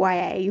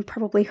CYA. You've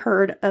probably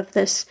heard of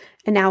this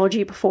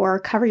analogy before,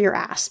 cover your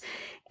ass.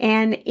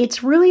 And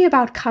it's really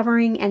about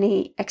covering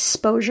any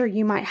exposure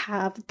you might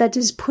have that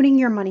is putting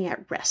your money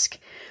at risk.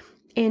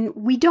 And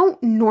we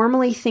don't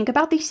normally think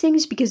about these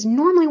things because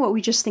normally what we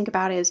just think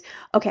about is,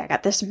 okay, I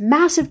got this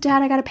massive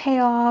debt I got to pay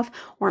off,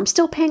 or I'm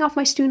still paying off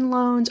my student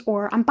loans,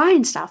 or I'm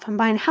buying stuff. I'm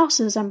buying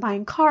houses, I'm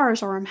buying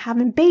cars, or I'm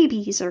having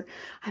babies, or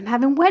I'm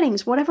having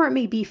weddings, whatever it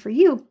may be for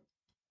you.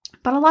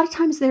 But a lot of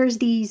times there's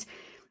these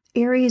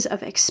areas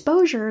of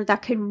exposure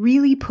that could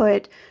really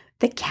put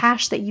the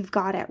cash that you've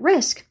got at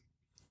risk.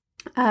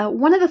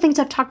 One of the things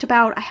I've talked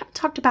about, I haven't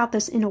talked about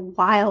this in a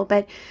while,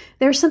 but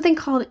there's something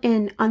called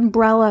an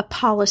umbrella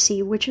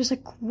policy, which is a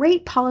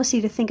great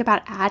policy to think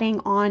about adding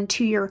on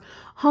to your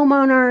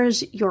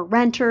homeowners, your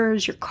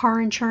renters, your car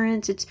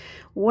insurance. It's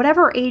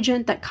whatever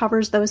agent that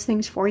covers those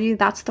things for you.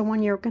 That's the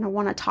one you're going to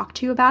want to talk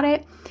to about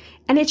it.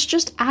 And it's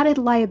just added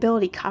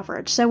liability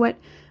coverage. So what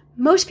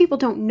most people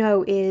don't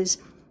know is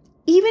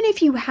even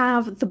if you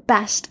have the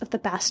best of the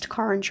best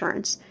car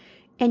insurance,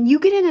 and you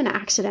get in an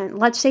accident,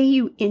 let's say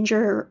you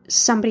injure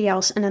somebody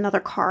else in another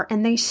car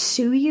and they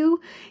sue you,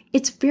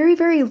 it's very,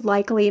 very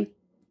likely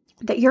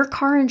that your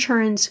car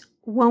insurance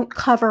won't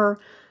cover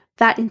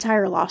that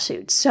entire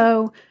lawsuit.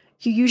 So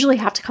you usually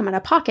have to come out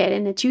of pocket,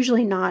 and it's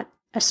usually not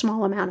a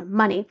small amount of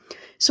money.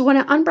 So what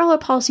an umbrella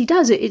policy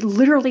does, it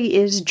literally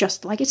is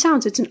just like it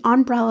sounds. It's an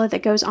umbrella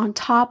that goes on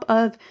top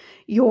of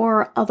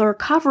your other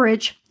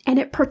coverage, and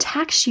it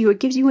protects you. It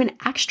gives you an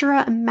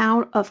extra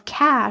amount of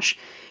cash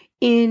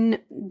in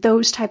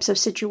those types of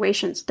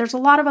situations. There's a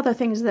lot of other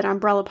things that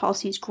umbrella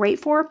policy is great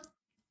for.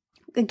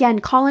 Again,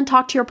 call and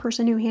talk to your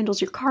person who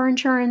handles your car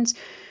insurance,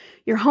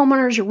 your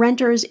homeowners, your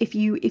renters. If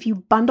you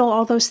bundle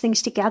all those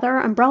things together,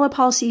 umbrella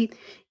policy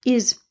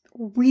is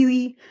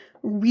really,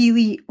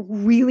 really,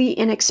 really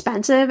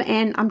inexpensive.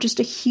 And I'm just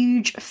a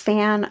huge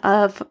fan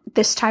of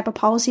this type of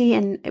policy,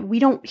 and we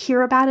don't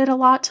hear about it a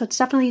lot. So it's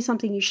definitely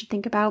something you should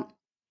think about.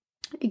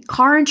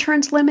 Car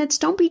insurance limits,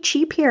 don't be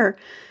cheap here.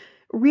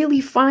 Really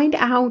find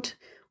out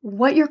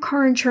what your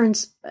car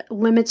insurance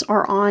limits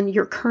are on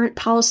your current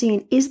policy,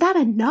 and is that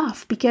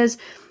enough? Because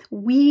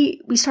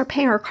we start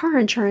paying our car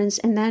insurance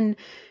and then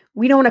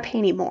we don't want to pay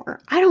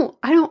anymore.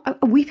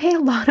 We pay a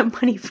lot of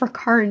money for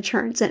car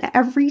insurance, and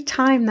every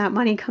time that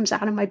money comes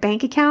out of my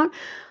bank account,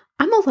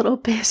 I'm a little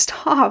pissed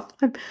off.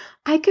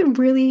 I could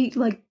really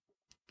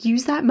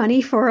use that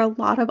money for a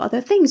lot of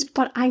other things,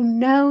 but I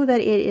know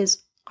that it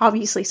is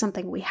obviously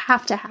something we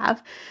have to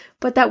have,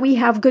 but that we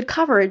have good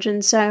coverage.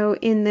 And so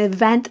in the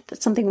event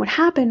that something would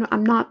happen,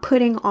 I'm not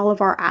putting all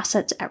of our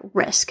assets at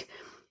risk.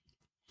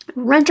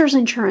 Renter's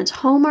insurance,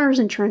 homeowner's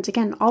insurance,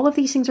 again, all of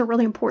these things are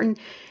really important.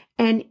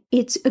 And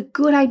it's a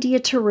good idea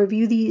to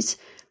review these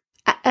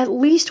at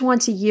least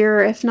once a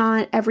year, if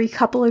not every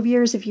couple of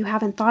years. If you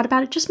haven't thought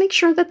about it, just make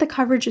sure that the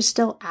coverage is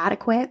still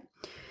adequate.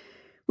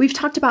 We've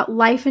talked about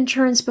life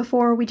insurance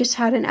before. We just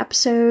had an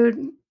episode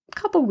a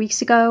couple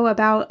weeks ago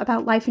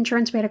about life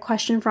insurance. We had a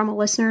question from a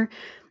listener.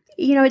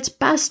 You know, it's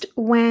best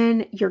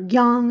when you're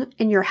young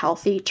and you're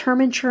healthy.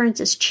 Term insurance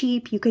is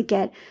cheap. You could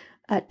get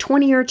a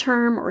 20-year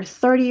term or a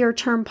 30-year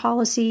term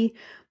policy.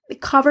 They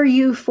cover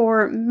you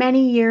for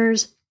many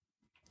years.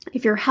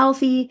 If you're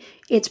healthy,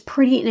 it's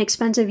pretty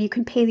inexpensive. You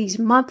can pay these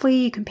monthly,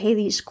 you can pay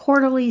these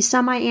quarterly,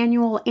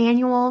 semi-annual,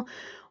 annual,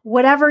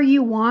 whatever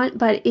you want,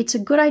 but it's a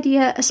good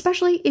idea,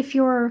 especially if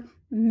you're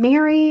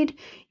married,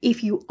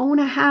 if you own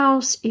a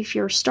house, if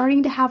you're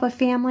starting to have a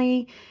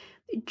family,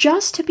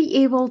 just to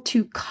be able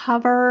to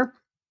cover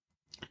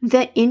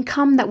the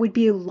income that would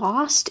be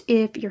lost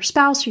if your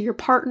spouse or your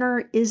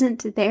partner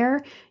isn't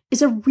there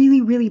is a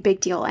really, really big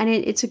deal. And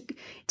it's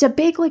a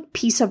big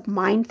peace of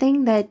mind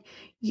thing that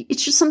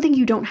it's just something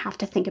you don't have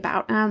to think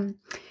about.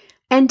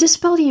 And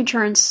disability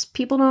insurance,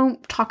 people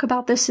don't talk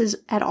about this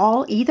at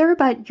all either,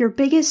 but your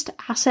biggest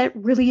asset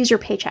really is your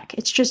paycheck.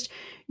 It's just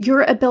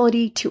your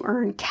ability to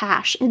earn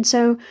cash. And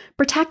so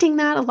protecting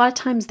that, a lot of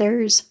times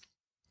there's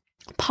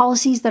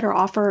policies that are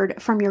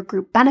offered from your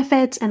group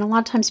benefits, and a lot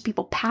of times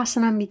people pass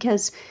on them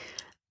because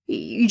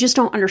you just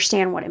don't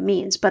understand what it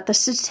means. But the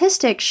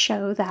statistics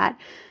show that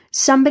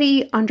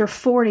somebody under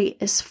 40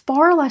 is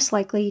far less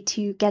likely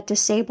to get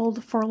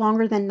disabled for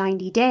longer than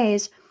 90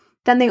 days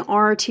than they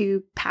are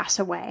to pass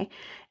away.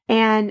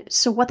 And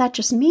so what that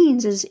just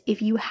means is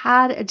if you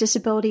had a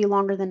disability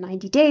longer than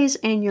 90 days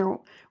and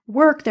your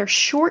work, their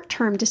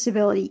short-term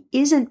disability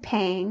isn't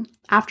paying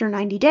after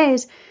 90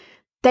 days,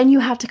 then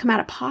you have to come out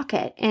of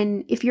pocket.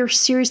 And if you're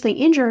seriously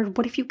injured,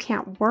 what if you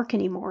can't work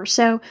anymore?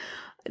 So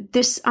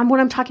what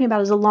I'm talking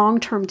about is a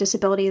long-term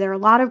disability. There are a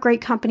lot of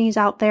great companies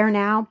out there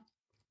now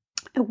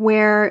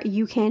where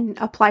you can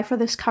apply for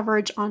this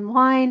coverage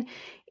online.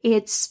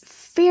 It's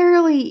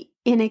fairly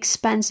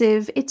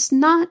inexpensive. It's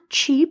not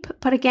cheap,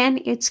 but again,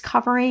 it's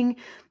covering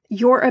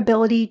your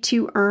ability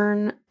to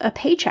earn a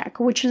paycheck,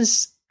 which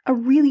is a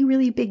really,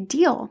 really big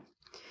deal.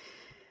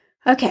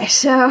 Okay,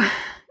 so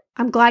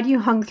I'm glad you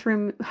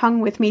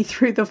hung with me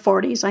through the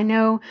 40s. I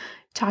know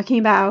talking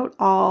about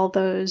all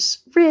those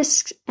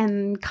risks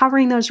and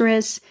covering those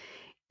risks,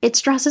 it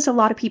stresses a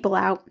lot of people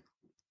out.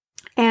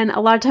 And a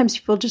lot of times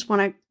people just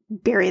want to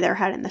bury their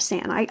head in the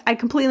sand. I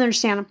completely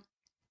understand.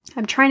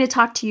 I'm trying to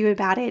talk to you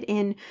about it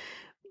in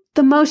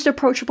the most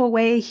approachable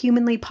way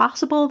humanly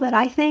possible. That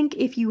I think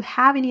if you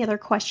have any other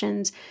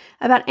questions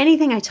about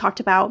anything I talked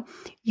about,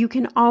 you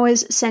can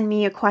always send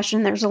me a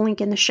question. There's a link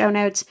in the show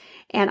notes,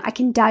 and I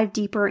can dive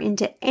deeper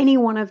into any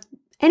one of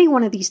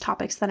these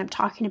topics that I'm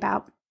talking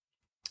about.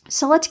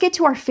 So let's get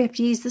to our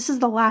 50s. This is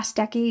the last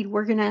decade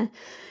we're going to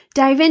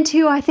dive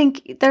into. I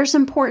think there's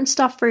important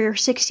stuff for your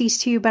 60s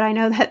too, but I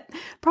know that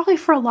probably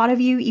for a lot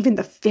of you, even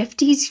the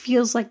 50s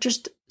feels like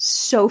just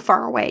so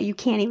far away. You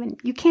can't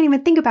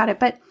even think about it.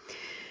 But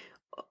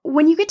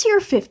when you get to your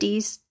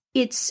 50s,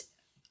 it's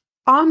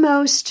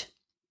almost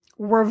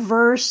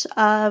reverse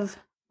of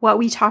what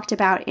we talked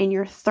about in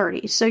your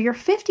 30s. So your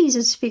 50s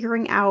is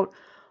figuring out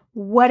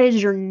what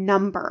is your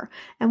number.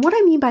 And what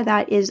I mean by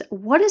that is,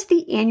 what is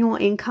the annual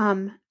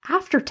income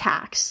after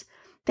tax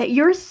that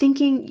you're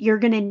thinking you're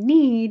going to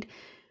need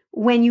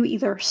when you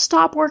either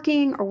stop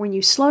working or when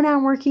you slow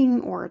down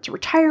working, or it's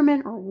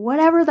retirement or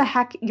whatever the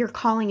heck you're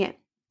calling it.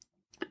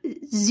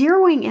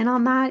 Zeroing in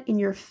on that in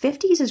your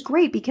 50s is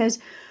great, because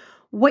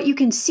what you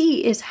can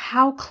see is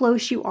how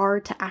close you are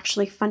to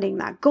actually funding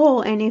that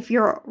goal. And if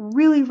you're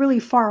really, really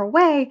far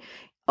away,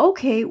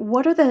 okay,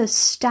 what are the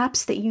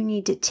steps that you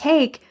need to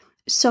take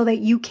so that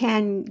you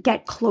can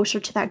get closer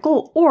to that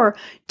goal? Or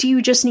do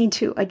you just need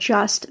to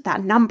adjust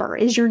that number?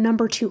 Is your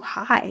number too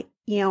high?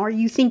 Are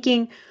you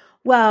thinking,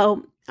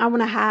 well, I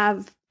want to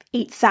have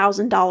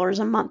 $8,000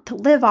 a month to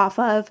live off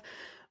of,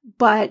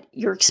 but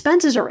your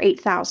expenses are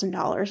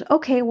 $8,000.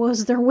 Okay, well,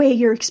 is there a way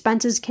your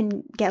expenses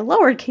can get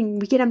lowered? Can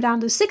we get them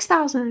down to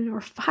 $6,000 or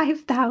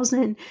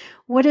 $5,000?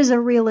 What is a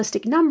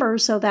realistic number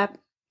so that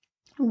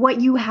what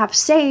you have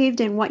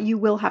saved and what you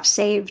will have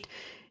saved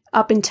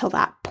up until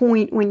that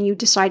point when you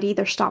decide to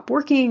either stop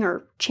working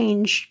or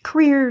change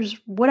careers,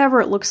 whatever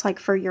it looks like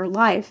for your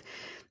life,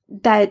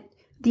 that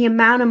the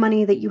amount of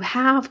money that you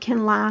have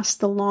can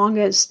last the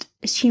longest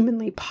as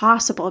humanly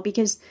possible,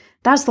 because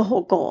that's the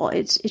whole goal.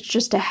 It's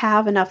just to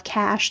have enough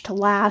cash to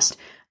last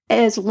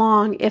as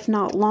long, if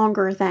not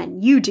longer,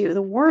 than you do.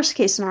 The worst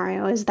case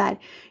scenario is that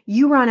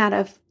you run out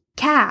of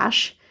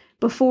cash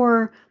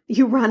before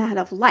you run out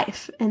of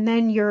life. And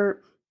then you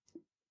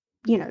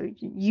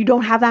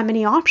don't have that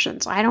many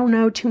options. I don't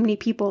know too many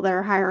people that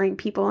are hiring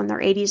people in their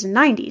 80s and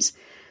 90s.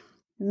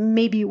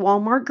 Maybe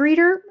Walmart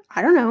greeter.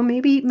 I don't know.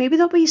 Maybe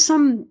there'll be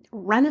some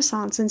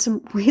renaissance and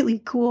some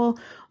really cool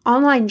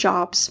online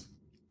jobs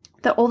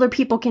that older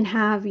people can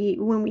have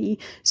when we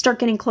start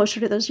getting closer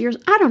to those years.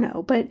 I don't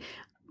know. But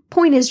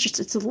point is just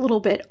it's a little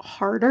bit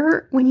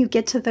harder when you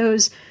get to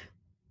those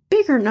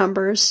bigger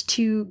numbers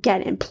to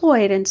get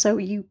employed. And so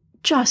you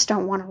just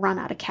don't want to run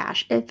out of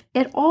cash if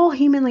at all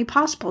humanly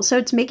possible. So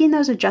it's making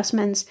those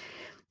adjustments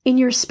in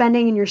your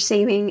spending and your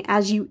saving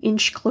as you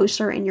inch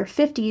closer in your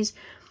 50s.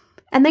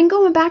 And then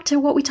going back to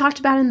what we talked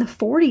about in the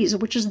 40s,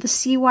 which is the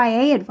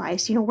CYA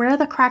advice. Where are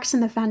the cracks in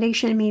the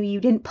foundation? Maybe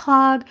you didn't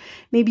plug.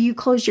 Maybe you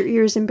closed your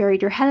ears and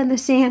buried your head in the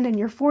sand in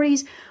your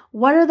 40s.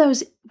 What are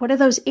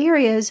those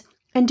areas?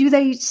 And do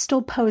they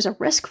still pose a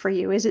risk for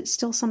you? Is it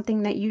still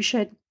something that you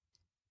should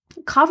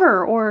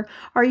cover, or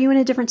are you in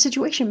a different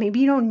situation? Maybe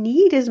you don't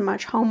need as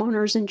much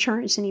homeowners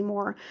insurance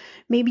anymore.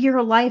 Maybe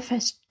your life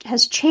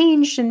has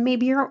changed and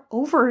maybe you're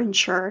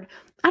overinsured.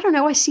 I don't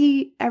know. I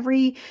see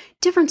every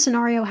different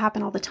scenario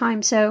happen all the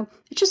time. So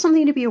it's just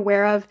something to be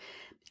aware of.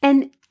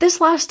 And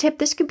this last tip,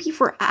 this could be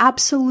for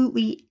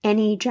absolutely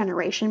any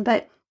generation,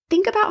 but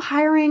think about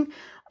hiring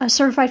a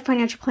certified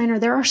financial planner.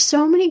 There are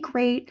so many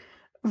great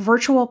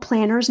virtual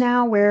planners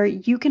now where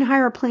you can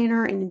hire a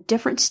planner in a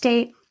different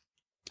state,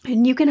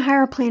 and you can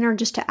hire a planner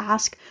just to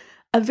ask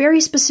a very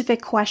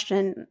specific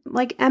question,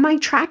 like, am I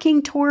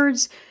tracking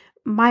towards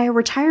my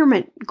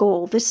retirement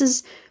goal? This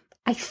is,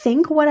 I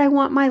think, what I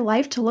want my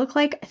life to look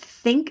like. I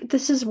think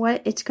this is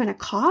what it's going to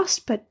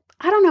cost, but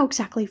I don't know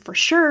exactly for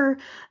sure.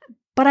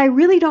 But I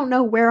really don't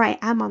know where I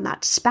am on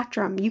that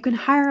spectrum. You can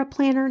hire a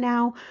planner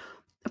now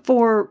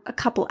for a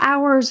couple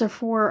hours or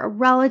for a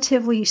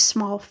relatively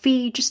small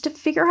fee just to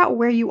figure out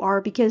where you are,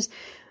 because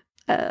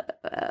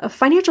a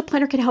financial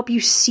planner can help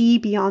you see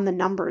beyond the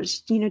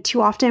numbers.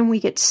 Too often we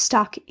get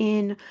stuck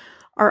in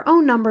our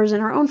own numbers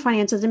and our own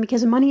finances. And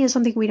because money is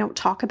something we don't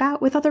talk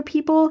about with other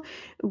people,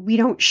 we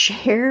don't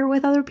share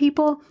with other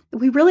people,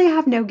 we really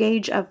have no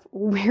gauge of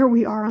where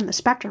we are on the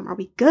spectrum. Are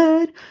we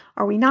good?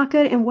 Are we not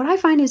good? And what I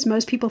find is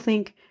most people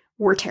think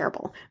we're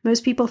terrible.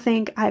 Most people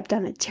think I've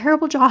done a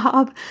terrible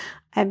job.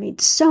 I've made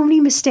so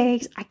many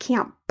mistakes. I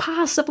can't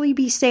possibly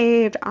be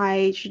saved.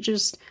 I should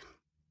just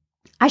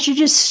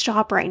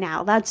stop right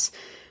now. That's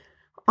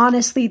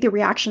honestly the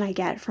reaction I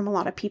get from a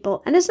lot of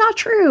people. And it's not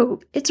true.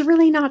 It's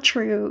really not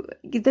true.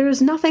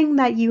 There's nothing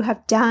that you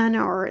have done,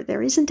 or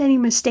there isn't any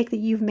mistake that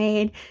you've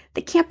made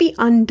that can't be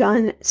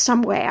undone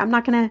some way. I'm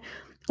not going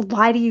to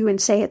lie to you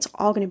and say it's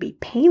all going to be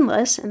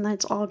painless and that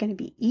it's all going to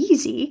be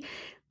easy,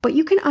 but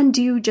you can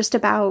undo just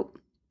about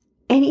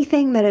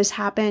anything that has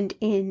happened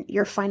in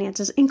your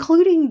finances,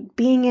 including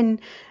being in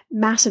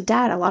massive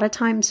debt. A lot of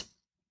times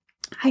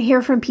I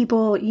hear from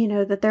people,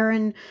 that they're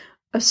in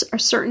a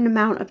certain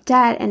amount of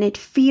debt and it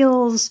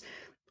feels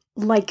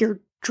like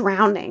you're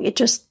drowning.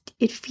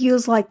 It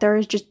feels like there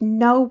is just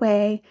no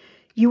way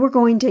you are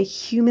going to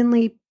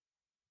humanly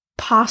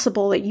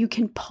possible that you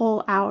can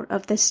pull out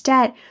of this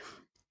debt.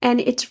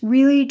 And it's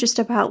really just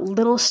about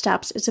little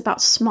steps. It's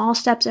about small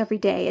steps every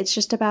day. It's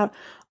just about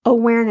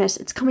awareness.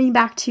 It's coming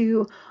back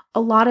to a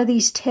lot of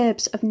these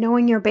tips of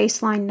knowing your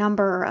baseline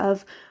number,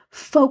 of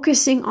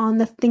focusing on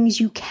the things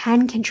you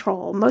can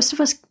control. Most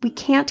of us, we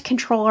can't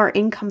control our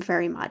income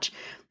very much.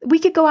 We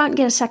could go out and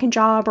get a second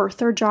job or a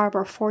third job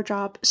or a fourth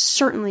job,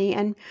 certainly.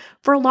 And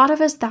for a lot of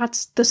us,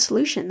 that's the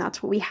solution.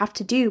 That's what we have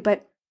to do.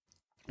 But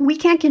we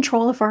can't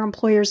control if our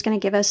employer is going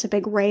to give us a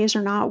big raise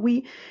or not.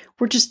 We're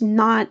just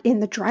not in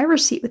the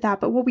driver's seat with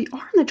that. But what we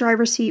are in the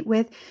driver's seat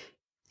with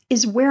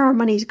is where our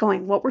money's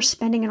going, what we're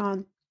spending it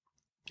on,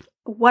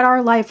 what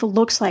our life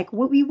looks like,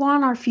 what we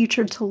want our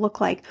future to look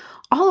like,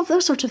 all of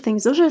those sorts of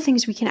things. Those are the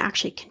things we can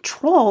actually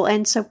control.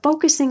 And so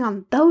focusing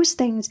on those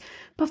things,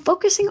 but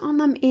focusing on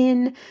them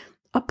in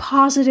a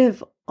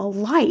positive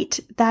light,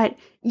 that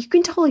you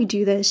can totally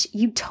do this.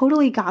 You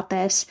totally got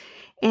this.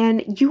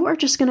 And you are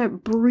just going to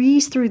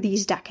breeze through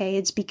these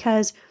decades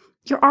because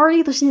you're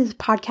already listening to this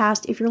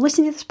podcast. If you're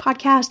listening to this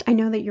podcast, I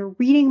know that you're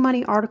reading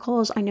money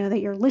articles. I know that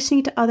you're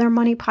listening to other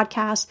money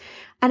podcasts,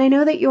 and I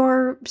know that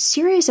you're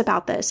serious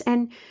about this.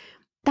 And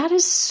that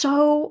is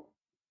so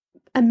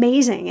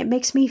amazing. It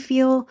makes me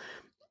feel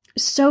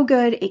so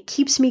good. It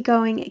keeps me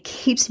going. It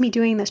keeps me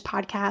doing this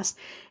podcast.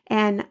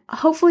 And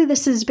hopefully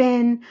this has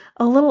been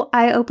a little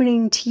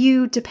eye-opening to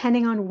you,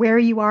 depending on where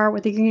you are,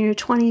 whether you're in your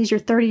 20s, your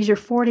 30s, your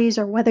 40s,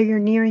 or whether you're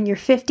nearing your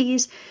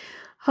 50s.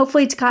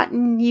 Hopefully it's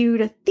gotten you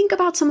to think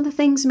about some of the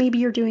things maybe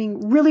you're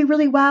doing really,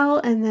 really well,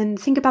 and then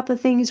think about the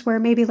things where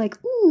maybe like,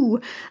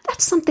 ooh,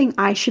 that's something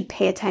I should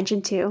pay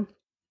attention to.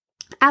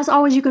 As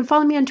always, you can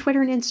follow me on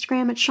Twitter and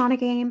Instagram at Shannah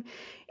Game.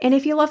 And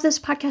if you love this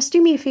podcast,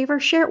 do me a favor,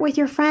 share it with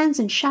your friends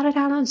and shout it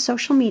out on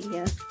social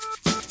media.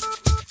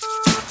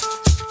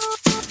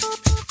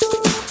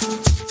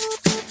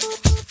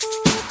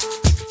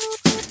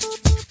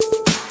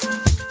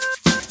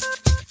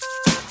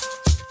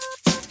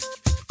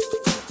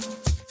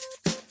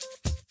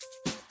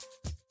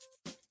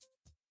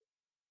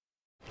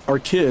 Our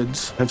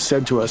kids have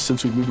said to us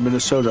since we moved to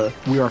Minnesota,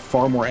 we are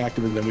far more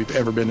active than we've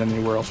ever been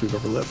anywhere else we've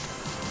ever lived.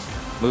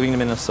 Moving to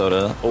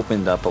Minnesota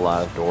opened up a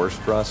lot of doors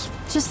for us.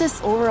 Just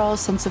this overall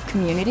sense of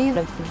community,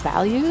 of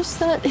values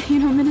that,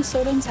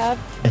 Minnesotans have.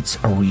 It's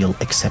a real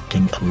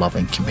accepting,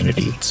 loving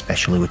community,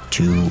 especially with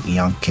 2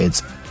 young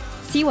kids.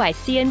 See why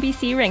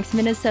CNBC ranks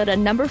Minnesota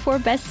number 4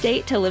 best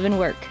state to live and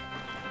work.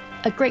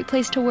 A great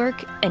place to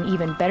work, an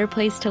even better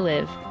place to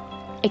live.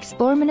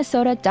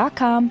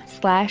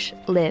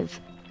 ExploreMinnesota.com/live.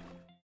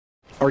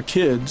 Our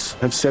kids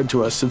have said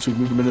to us since we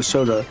moved to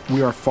Minnesota,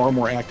 we are far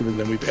more active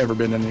than we've ever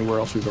been anywhere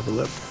else we've ever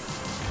lived.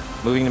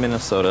 Moving to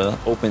Minnesota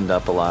opened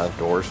up a lot of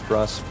doors for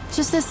us.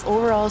 Just this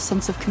overall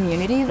sense of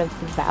community, of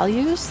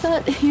values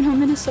that,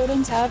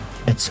 Minnesotans have.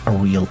 It's a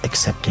real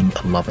accepting,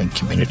 loving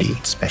community,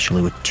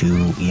 especially with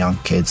 2 young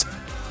kids.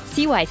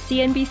 See why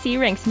CNBC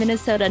ranks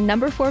Minnesota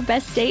number 4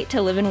 best state to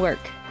live and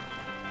work.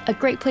 A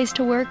great place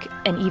to work,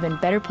 an even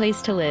better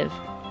place to live.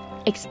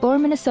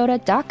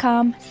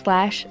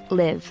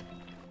 ExploreMinnesota.com/live.